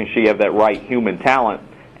is making sure you have that right human talent.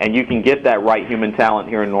 And you can get that right human talent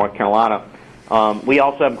here in North Carolina. We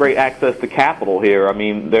also have great access to capital here. I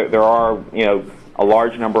mean, there are, a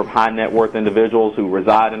large number of high net worth individuals who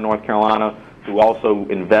reside in North Carolina who also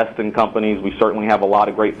invest in companies. We certainly have a lot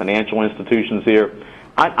of great financial institutions here.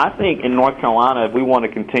 I think in North Carolina, if we want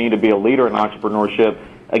to continue to be a leader in entrepreneurship,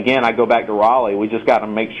 again, I go back to Raleigh, we just got to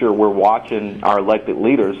make sure we're watching our elected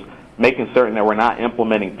leaders, making certain that we're not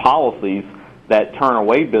implementing policies that turn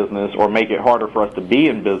away business or make it harder for us to be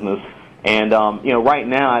in business. And, right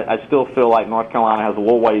now, I still feel like North Carolina has a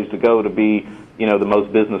little ways to go to be, the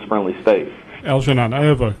most business-friendly state. Algernon, I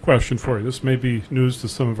have a question for you. This may be news to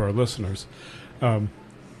some of our listeners.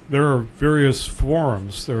 There are various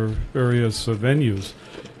forums, there are various venues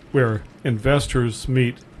where investors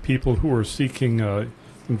meet people who are seeking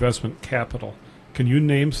investment capital. Can you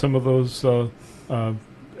name some of those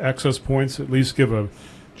access points, at least give a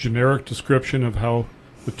generic description of how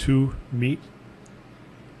the two meet?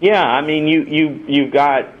 Yeah, I mean, you've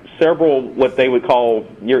got several what they would call,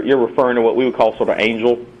 you're referring to what we would call sort of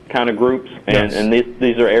angel kind of groups, and, yes. and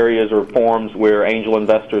these are areas or forums where angel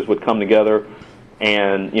investors would come together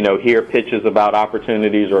and, hear pitches about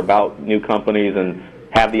opportunities or about new companies and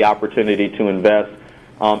have the opportunity to invest.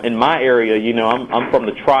 In my area, I'm from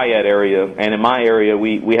the Triad area, and in my area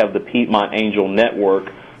we have the Piedmont Angel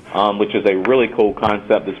Network, which is a really cool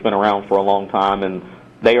concept that's been around for a long time, and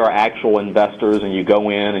they are actual investors, and you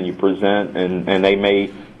go in and you present, and they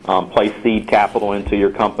may place seed capital into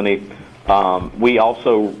your company. We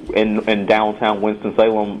also, in downtown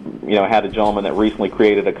Winston-Salem, had a gentleman that recently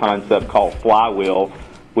created a concept called Flywheel,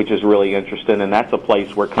 which is really interesting, and that's a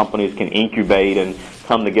place where companies can incubate and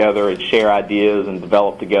come together and share ideas and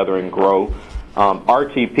develop together and grow.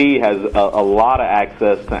 RTP has a lot of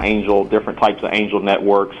access to different types of angel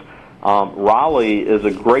networks. Raleigh is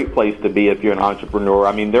a great place to be if you're an entrepreneur.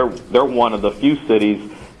 I mean, they're one of the few cities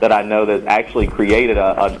that I know that's actually created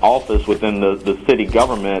an office within the city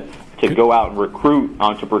government to go out and recruit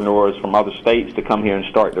entrepreneurs from other states to come here and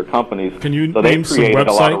start their companies. Can you so name they've created some websites?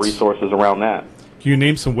 A lot of resources around that. Can you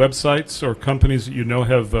name some websites or companies that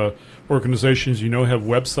have organizations have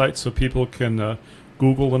websites so people can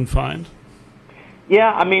Google and find?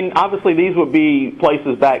 Yeah, I mean, obviously these would be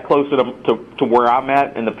places back closer to where I'm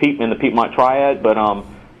at in the Piedmont Triad, but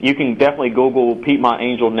you can definitely Google Piedmont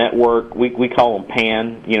Angel Network. We call them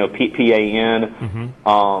PAN, PAN.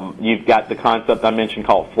 Mm-hmm. You've got the concept I mentioned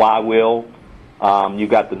called Flywheel.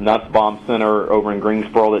 You've got the Nussbaum Center over in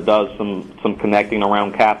Greensboro that does some connecting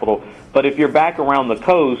around capital. But if you're back around the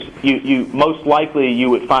coast, you most likely you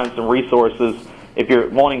would find some resources. If you're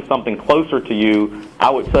wanting something closer to you, I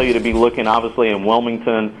would tell you to be looking obviously in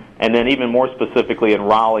Wilmington, and then even more specifically in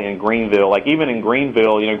Raleigh and Greenville. Like even in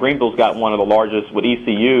Greenville, Greenville's got one of the largest, with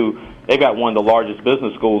ECU, they've got one of the largest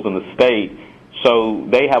business schools in the state. So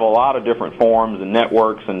they have a lot of different forums and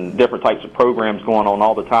networks and different types of programs going on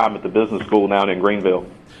all the time at the business school down in Greenville.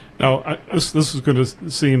 Now, this is going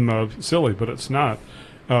to seem silly, but it's not.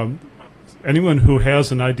 Anyone who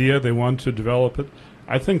has an idea, they want to develop it,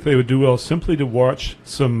 I think they would do well simply to watch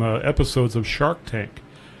some episodes of Shark Tank.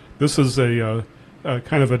 This is a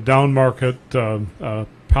kind of a down-market,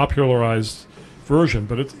 popularized version,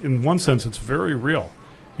 but in one sense it's very real.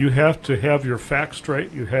 You have to have your facts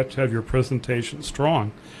straight, you have to have your presentation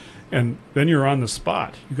strong, and then you're on the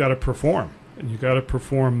spot. You got to perform, and you got to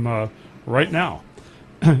perform right now.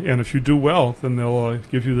 And if you do well, then they'll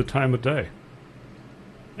give you the time of day.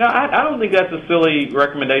 No, I don't think that's a silly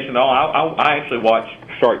recommendation at all. I actually watch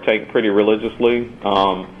Shark Tank pretty religiously.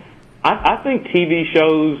 I think TV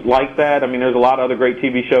shows like that, I mean, there's a lot of other great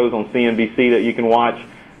TV shows on CNBC that you can watch.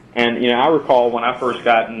 And, I recall when I first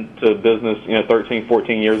got into business, 13,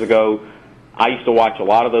 14 years ago, I used to watch a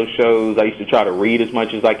lot of those shows. I used to try to read as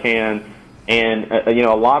much as I can. And,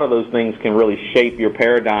 a lot of those things can really shape your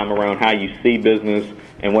paradigm around how you see business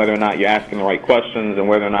and whether or not you're asking the right questions and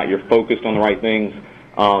whether or not you're focused on the right things.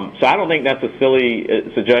 So I don't think that's a silly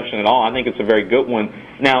suggestion at all. I think it's a very good one.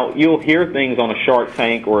 Now, you'll hear things on a Shark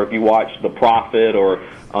Tank, or if you watch The Profit or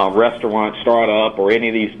Restaurant Startup or any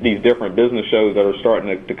of these different business shows that are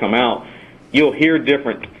starting to come out, you'll hear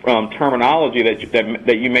different terminology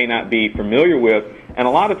that you may not be familiar with. And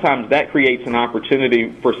a lot of times that creates an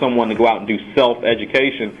opportunity for someone to go out and do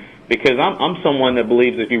self-education, because I'm someone that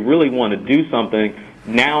believes if you really want to do something,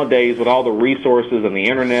 nowadays with all the resources and the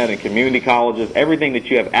internet and community colleges, everything that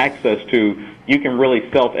you have access to, you can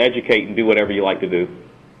really self-educate and do whatever you like to do.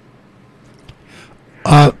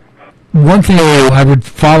 One thing I would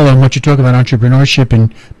follow on what you talk about entrepreneurship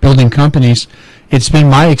and building companies, it's been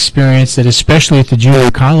my experience that especially at the junior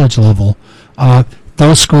college level,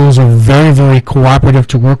 those schools are very, very cooperative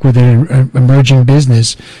to work with an emerging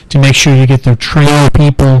business to make sure you get the trained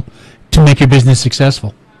people to make your business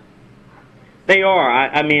successful. They are.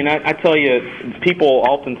 I mean, I tell you, people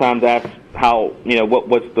oftentimes ask how,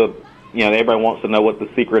 what's the, everybody wants to know what the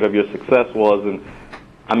secret of your success was. And,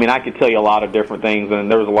 I mean, I could tell you a lot of different things, and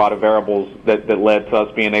there was a lot of variables that led to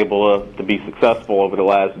us being able to be successful over the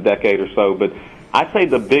last decade or so. But I'd say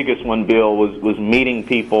the biggest one, Bill, was meeting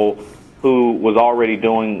people who was already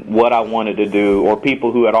doing what I wanted to do, or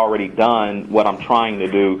people who had already done what I'm trying to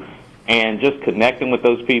do, and just connecting with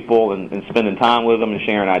those people and spending time with them and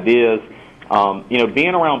sharing ideas.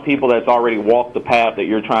 Being around people that's already walked the path that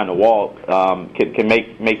you're trying to walk can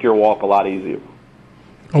make your walk a lot easier.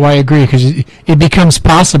 Oh, I agree, because it becomes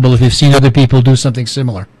possible if you've seen other people do something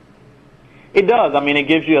similar. It does. I mean, it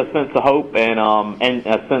gives you a sense of hope and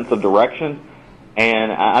a sense of direction.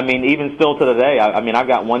 And, I mean, even still to today, I mean, I've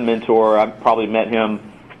got one mentor. I probably met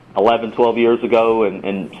him 11, 12 years ago,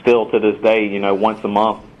 and still to this day, you know, once a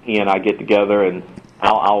month, he and I get together, and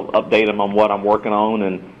I'll update him on what I'm working on,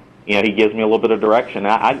 and, you know, he gives me a little bit of direction.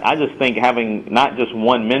 I just think having not just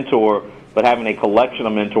one mentor, but having a collection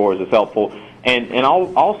of mentors is helpful. And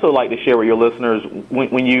I'll also like to share with your listeners,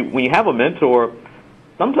 when you have a mentor,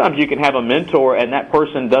 sometimes you can have a mentor and that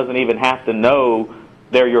person doesn't even have to know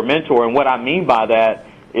they're your mentor. And what I mean by that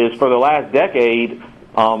is for the last decade,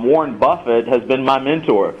 Warren Buffett has been my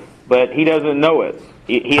mentor, but he doesn't know it.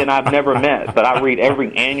 He and I have never met, but I read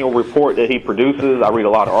every annual report that he produces. I read a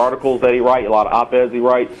lot of articles that he writes, a lot of op-eds he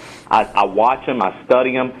writes. I watch him, I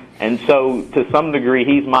study him. And so to some degree,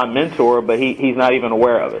 he's my mentor, but he's not even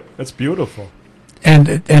aware of it. That's beautiful.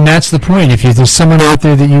 And that's the point. If there's someone out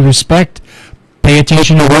there that you respect, pay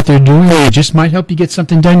attention to what they're doing. It just might help you get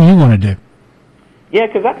something done you want to do. Yeah,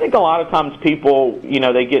 because I think a lot of times people, you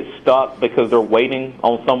know, they get stuck because they're waiting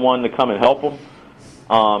on someone to come and help them.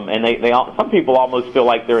 And some people almost feel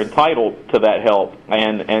like they're entitled to that help,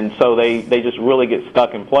 and so they just really get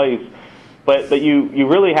stuck in place. But you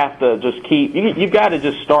really have to just you've got to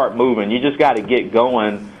just start moving. You just got to get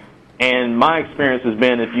going. And my experience has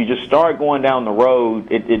been if you just start going down the road,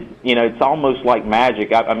 it's almost like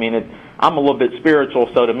magic. I mean, I'm a little bit spiritual,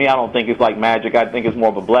 so to me, I don't think it's like magic. I think it's more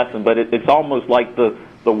of a blessing. But it's almost like the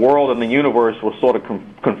world and the universe will sort of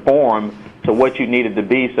conform to what you needed to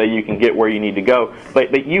be so you can get where you need to go.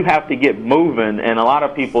 But you have to get moving, and a lot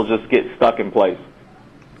of people just get stuck in place.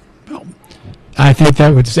 I think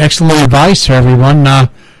that was excellent advice for everyone.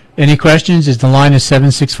 Any questions? The line is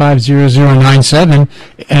 765-0097.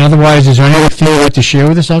 And otherwise, is there anything you'd like to share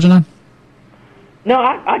with us, Algernon? No,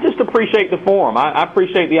 I just appreciate the forum. I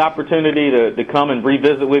appreciate the opportunity to come and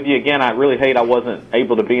revisit with you. Again, I really hate I wasn't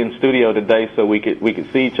able to be in studio today so we could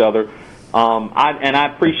see each other. I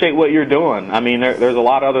appreciate what you're doing. I mean, there's a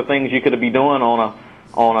lot of other things you could be doing on a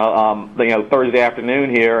Thursday afternoon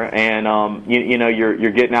here, and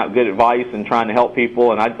you're getting out good advice and trying to help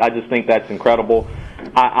people, and I just think that's incredible.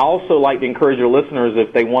 I also like to encourage your listeners,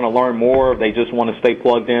 if they want to learn more, if they just want to stay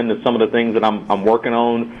plugged in to some of the things that I'm working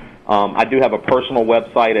on. I do have a personal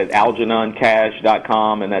website at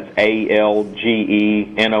algenoncash.com, and that's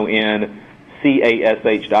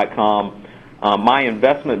ALGENONCASH.com. My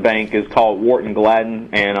investment bank is called Wharton Gladden,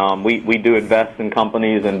 and we do invest in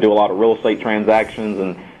companies and do a lot of real estate transactions,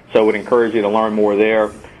 and so I would encourage you to learn more there.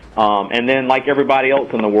 And then, like everybody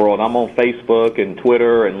else in the world, I'm on Facebook and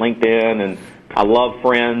Twitter and LinkedIn, and I love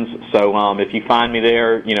friends. So if you find me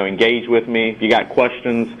there, engage with me. If you got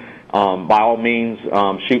questions, by all means,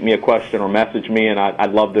 shoot me a question or message me, and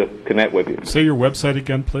I'd love to connect with you. Say your website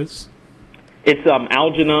again, please. It's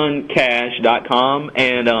algenoncash.com,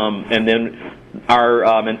 and then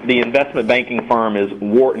the investment banking firm is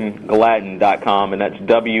whartongladden.com, and that's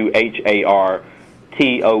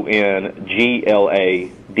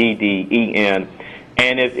WHARTONGLADDEN.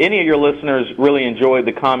 And if any of your listeners really enjoyed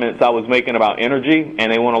the comments I was making about energy and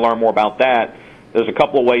they want to learn more about that, there's a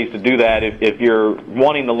couple of ways to do that. If you're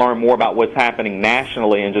wanting to learn more about what's happening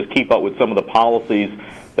nationally and just keep up with some of the policies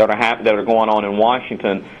that are going on in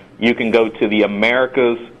Washington, you can go to the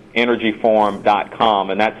AmericasEnergyForum.com,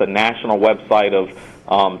 and that's a national website of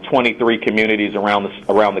 23 communities around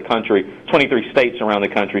the country, 23 states around the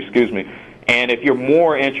country, excuse me. And if you're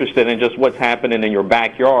more interested in just what's happening in your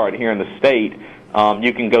backyard here in the state,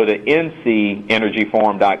 you can go to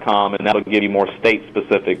NCEnergyForum.com, and that'll give you more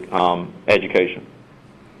state-specific education.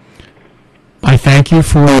 I thank you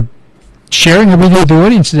for sharing everything with the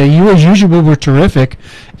audience today. You, as usual, were terrific,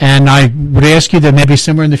 and I would ask you that maybe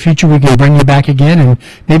somewhere in the future we can bring you back again, and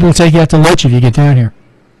maybe we'll take you out to lunch if you get down here.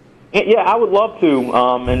 Yeah, I would love to,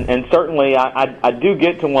 and certainly I do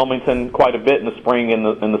get to Wilmington quite a bit in the spring and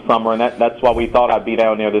in the summer, and that's why we thought I'd be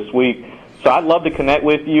down there this week. So I'd love to connect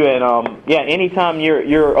with you, and anytime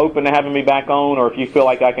you're open to having me back on, or if you feel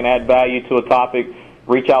like I can add value to a topic,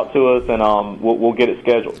 reach out to us, and we'll get it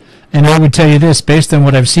scheduled. And I would tell you this, based on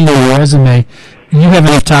what I've seen on your resume, you have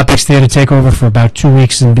enough topics there to take over for about 2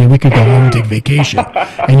 weeks, and we could go home and take vacation,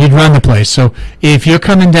 and you'd run the place. So if you're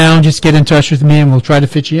coming down, just get in touch with me, and we'll try to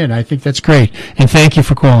fit you in. I think that's great, and thank you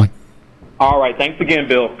for calling. All right, thanks again,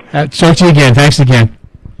 Bill. Talk to you again. Thanks again.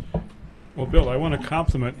 Well, Bill, I want to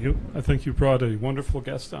compliment you. I think you brought a wonderful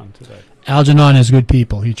guest on today. Algernon is good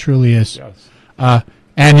people. He truly is. Yes.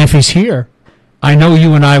 And if he's here, I know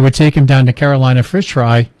you and I would take him down to Carolina Fish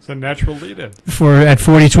Fry. It's a natural lead-in. At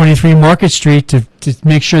 4023 Market Street to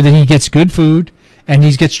make sure that he gets good food and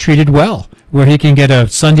he gets treated well, where he can get a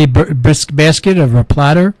Sunday bisque basket or a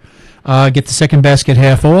platter get the second basket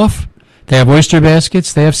half off. They have oyster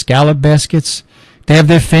baskets. They have scallop baskets. They have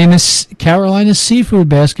their famous Carolina seafood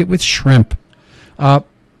basket with shrimp. And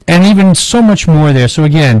even so much more there. So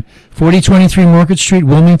again, 4023 Market Street,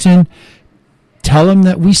 Wilmington. Tell them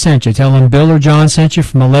that we sent you. Tell them Bill or John sent you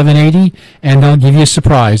from 1180, and they'll give you a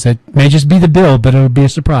surprise. That may just be the bill, but it'll be a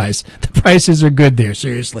surprise. The prices are good there,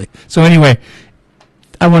 seriously. So anyway,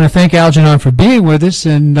 I want to thank Algernon for being with us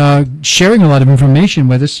and sharing a lot of information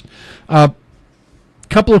with us.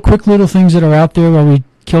 Couple of quick little things that are out there while we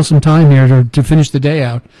kill some time here to finish the day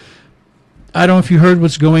out. I don't know if you heard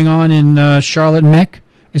what's going on in Charlotte Mech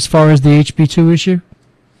as far as the HB2 issue.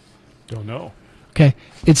 Don't know. Okay.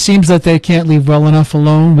 It seems that they can't leave well enough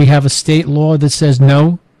alone. We have a state law that says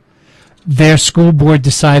no. Their school board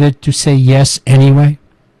decided to say yes anyway.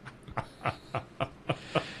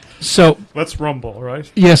 So let's rumble,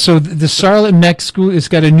 right? Yeah, so the Charlotte Mech School has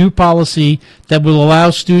got a new policy that will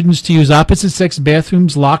allow students to use opposite-sex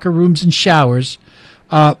bathrooms, locker rooms, and showers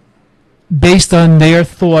based on their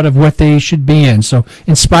thought of what they should be in. So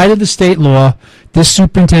in spite of the state law, this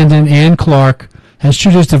superintendent, Ann Clark, has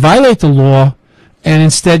chosen to violate the law and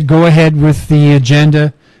instead go ahead with the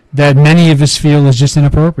agenda that many of us feel is just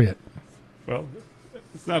inappropriate. Well,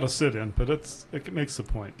 it's not a sit-in, but it makes the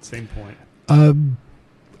point. Same point.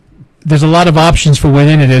 There's a lot of options for when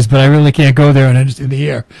it is, but I really can't go there in the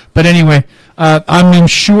air. But anyway, I'm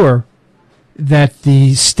sure that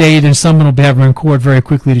the state and someone will be having in court very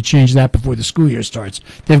quickly to change that before the school year starts.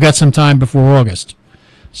 They've got some time before August.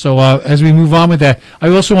 So as we move on with that, I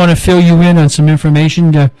also want to fill you in on some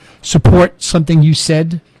information to support something you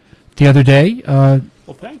said the other day. Well,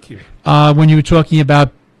 thank you. When you were talking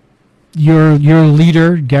about your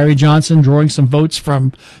leader, Gary Johnson, drawing some votes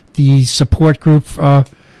from the support group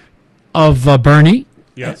of Bernie.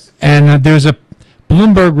 Yes. And there's a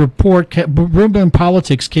Bloomberg report, Bloomberg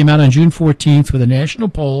Politics came out on June 14th with a national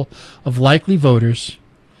poll of likely voters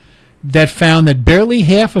that found that barely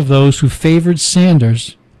half of those who favored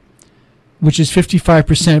Sanders, which is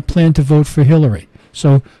 55%, plan to vote for Hillary.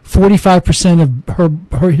 So 45%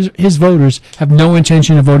 of his voters have no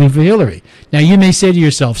intention of voting for Hillary. Now you may say to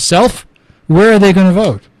yourself, Self, where are they going to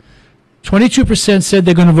vote? 22% said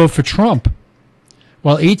they're going to vote for Trump,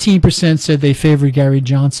 while 18% said they favored Gary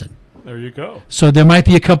Johnson. There you go. So there might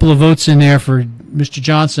be a couple of votes in there for Mr.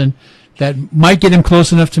 Johnson that might get him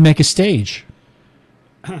close enough to make a stage.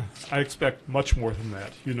 I expect much more than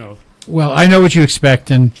that, you know. Well, I know what you expect,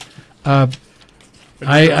 and I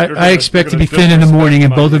expect to be thin in the morning,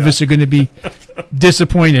 and both of us are going to be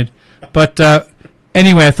disappointed. But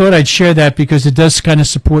anyway, I thought I'd share that because it does kind of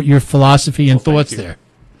support your philosophy and thoughts there.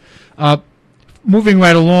 Moving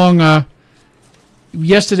right along,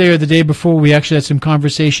 yesterday or the day before, we actually had some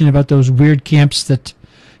conversation about those weird camps that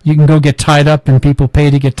you can go get tied up, and people pay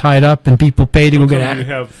to get tied up, and people pay to go get out. You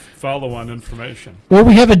have follow-on information. Well,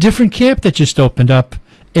 we have a different camp that just opened up,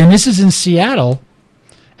 and this is in Seattle.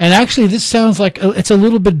 And actually, this sounds like it's a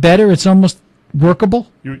little bit better. It's almost workable.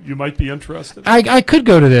 You might be interested. I could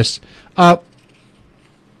go to this.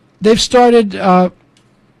 They've started an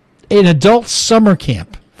adult summer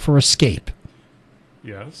camp for Escape.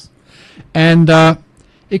 Yes. And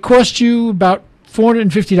it costs you about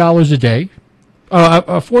 $450 a day,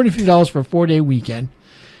 $450 for a 4-day weekend.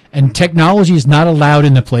 And technology is not allowed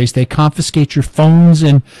in the place. They confiscate your phones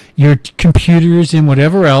and your computers and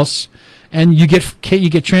whatever else. And you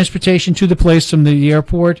get transportation to the place from the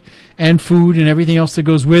airport and food and everything else that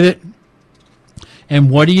goes with it. And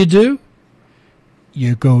what do?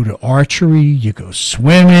 You go to archery, you go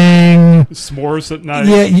swimming. S'mores at night.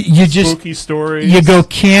 Yeah, you just spooky stories. You go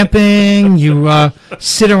camping, you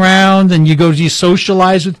sit around and you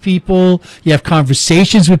socialize with people. You have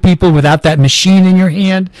conversations with people without that machine in your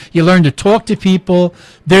hand. You learn to talk to people.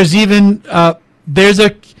 There's even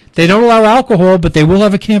they don't allow alcohol, but they will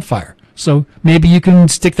have a campfire. So maybe you can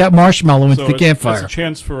stick that marshmallow into the campfire. It's a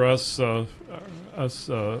chance for us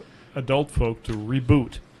adult folk to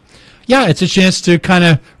reboot. Yeah, it's a chance to kind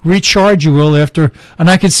of recharge, you will, after. And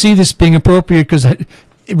I could see this being appropriate because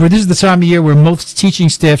this is the time of year where most teaching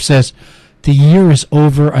staff says, the year is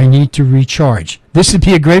over, I need to recharge. This would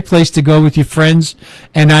be a great place to go with your friends.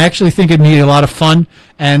 And I actually think it'd be a lot of fun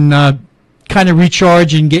and kind of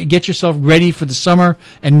recharge and get yourself ready for the summer.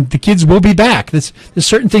 And the kids will be back. There's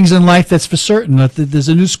certain things in life that's for certain. There's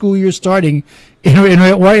a new school year starting in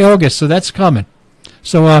August, so that's coming.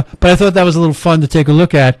 So, but I thought that was a little fun to take a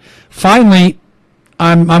look at. Finally, we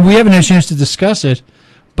haven't had a chance to discuss it,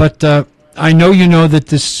 but I know you know that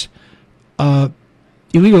this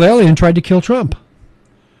illegal alien tried to kill Trump.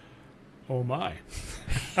 Oh my!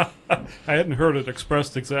 I hadn't heard it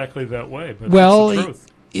expressed exactly that way, but well, it's the truth.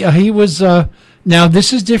 Yeah, he was. Now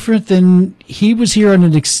this is different than he was here on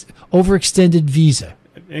an overextended visa.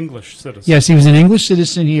 An English citizen. Yes, he was an English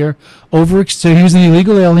citizen here. So he was an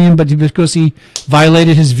illegal alien, but because he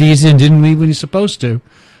violated his visa and didn't leave when he's supposed to,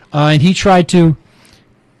 and he tried to.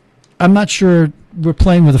 I'm not sure we're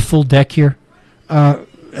playing with a full deck here.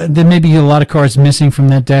 There may be a lot of cards missing from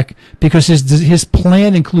that deck because his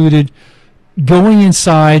plan included going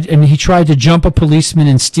inside, and he tried to jump a policeman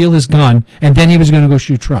and steal his gun, and then he was going to go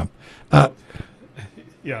shoot Trump.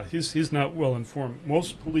 Yeah, he's not well informed.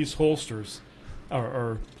 Most police holsters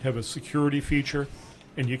have a security feature,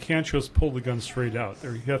 and you can't just pull the gun straight out.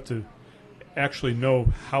 You have to actually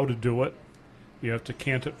know how to do it. You have to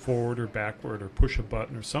cant it forward or backward or push a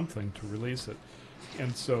button or something to release it.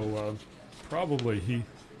 And so probably he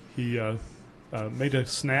made a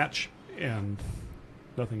snatch and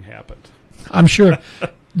nothing happened. I'm sure.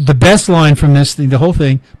 The best line from this thing, the whole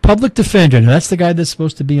thing, public defender, now that's the guy that's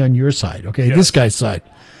supposed to be on your side, okay, yes. This guy's side,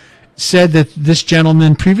 said that this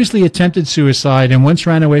gentleman previously attempted suicide and once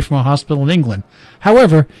ran away from a hospital in England.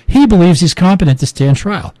 However, he believes he's competent to stand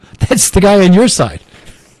trial. That's the guy on your side.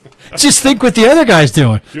 Just think what the other guy's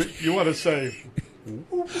doing. You want to say...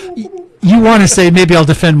 You want to say, maybe I'll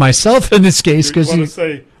defend myself in this case. You want to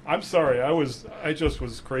say, I'm sorry, I just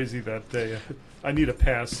was crazy that day. I need a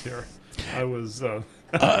pass here. I was...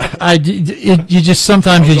 you just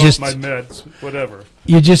sometimes you just my meds, whatever.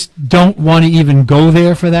 You just don't want to even go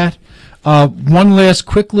there for that. One last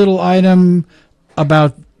quick little item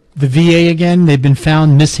about the VA again. They've been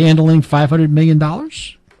found mishandling $500 million.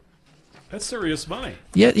 That's serious money.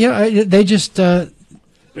 Yeah. They just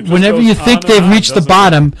whenever you think they've reached the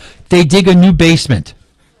bottom, they dig a new basement.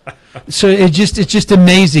 So it's just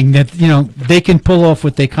amazing that they can pull off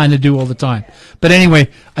what they kind of do all the time. But anyway,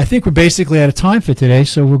 I think we're basically out of time for today,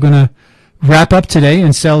 so we're going to wrap up today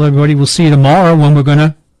and tell everybody we'll see you tomorrow when we're going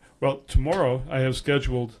to. Well, tomorrow I have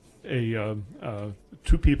scheduled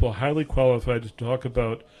two people highly qualified to talk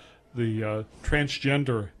about the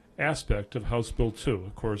transgender aspect of House Bill 2.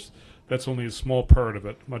 Of course, that's only a small part of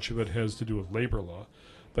it. Much of it has to do with labor law.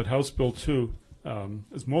 But House Bill 2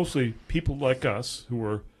 is mostly people like us who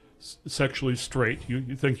are sexually straight.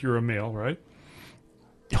 You think you're a male, right?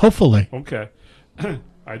 Hopefully. Okay.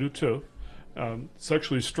 I do too.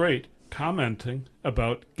 Sexually straight, commenting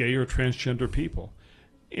about gay or transgender people.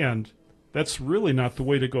 And that's really not the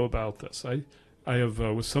way to go about this. I have,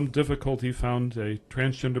 with some difficulty, found a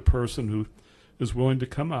transgender person who is willing to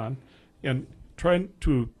come on and try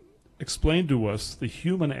to explain to us the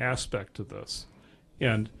human aspect of this.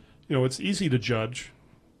 And, it's easy to judge,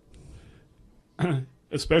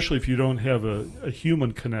 especially if you don't have a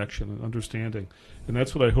human connection and understanding. And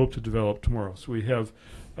that's what I hope to develop tomorrow. So we have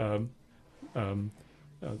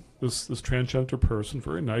this transgender person,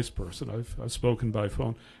 very nice person, I've spoken by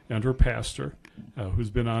phone, and her pastor, who's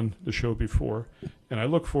been on the show before. And I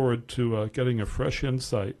look forward to getting a fresh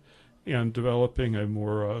insight and developing a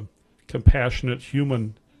more compassionate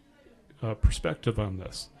human perspective on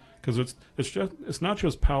this. Because it's not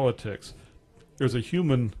just politics. There's a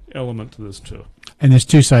human element to this, too. And there's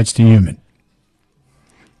two sides to human.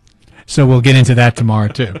 So we'll get into that tomorrow,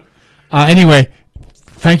 too. Anyway,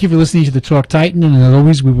 thank you for listening to the Talk Titan, and as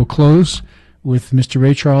always, we will close with Mr.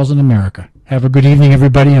 Ray Charles in America. Have a good evening,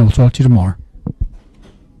 everybody, and we'll talk to you tomorrow.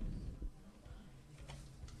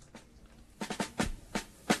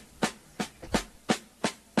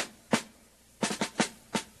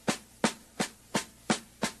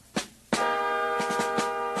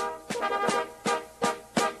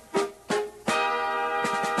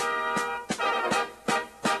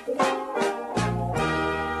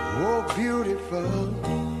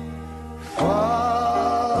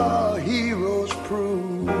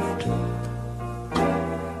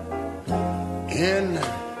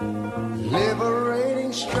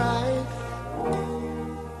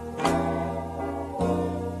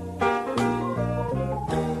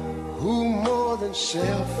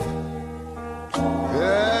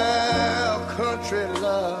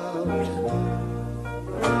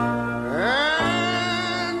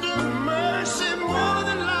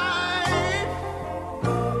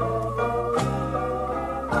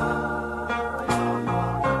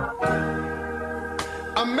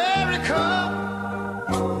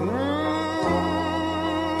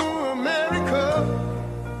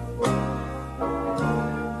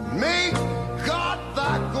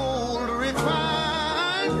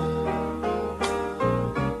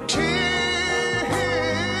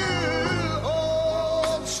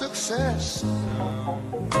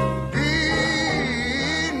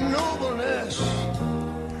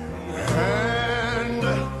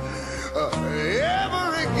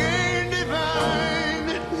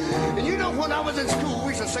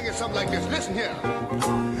 you something like this. Listen here.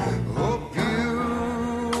 Oh,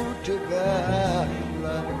 beautiful,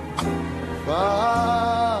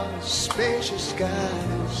 far spacious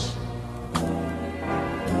skies,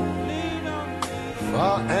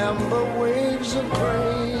 far amber waves of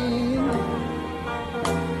grain,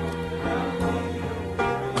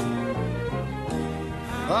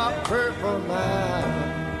 far purple mountain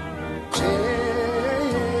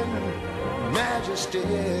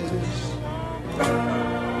majesties.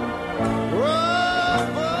 Whoa.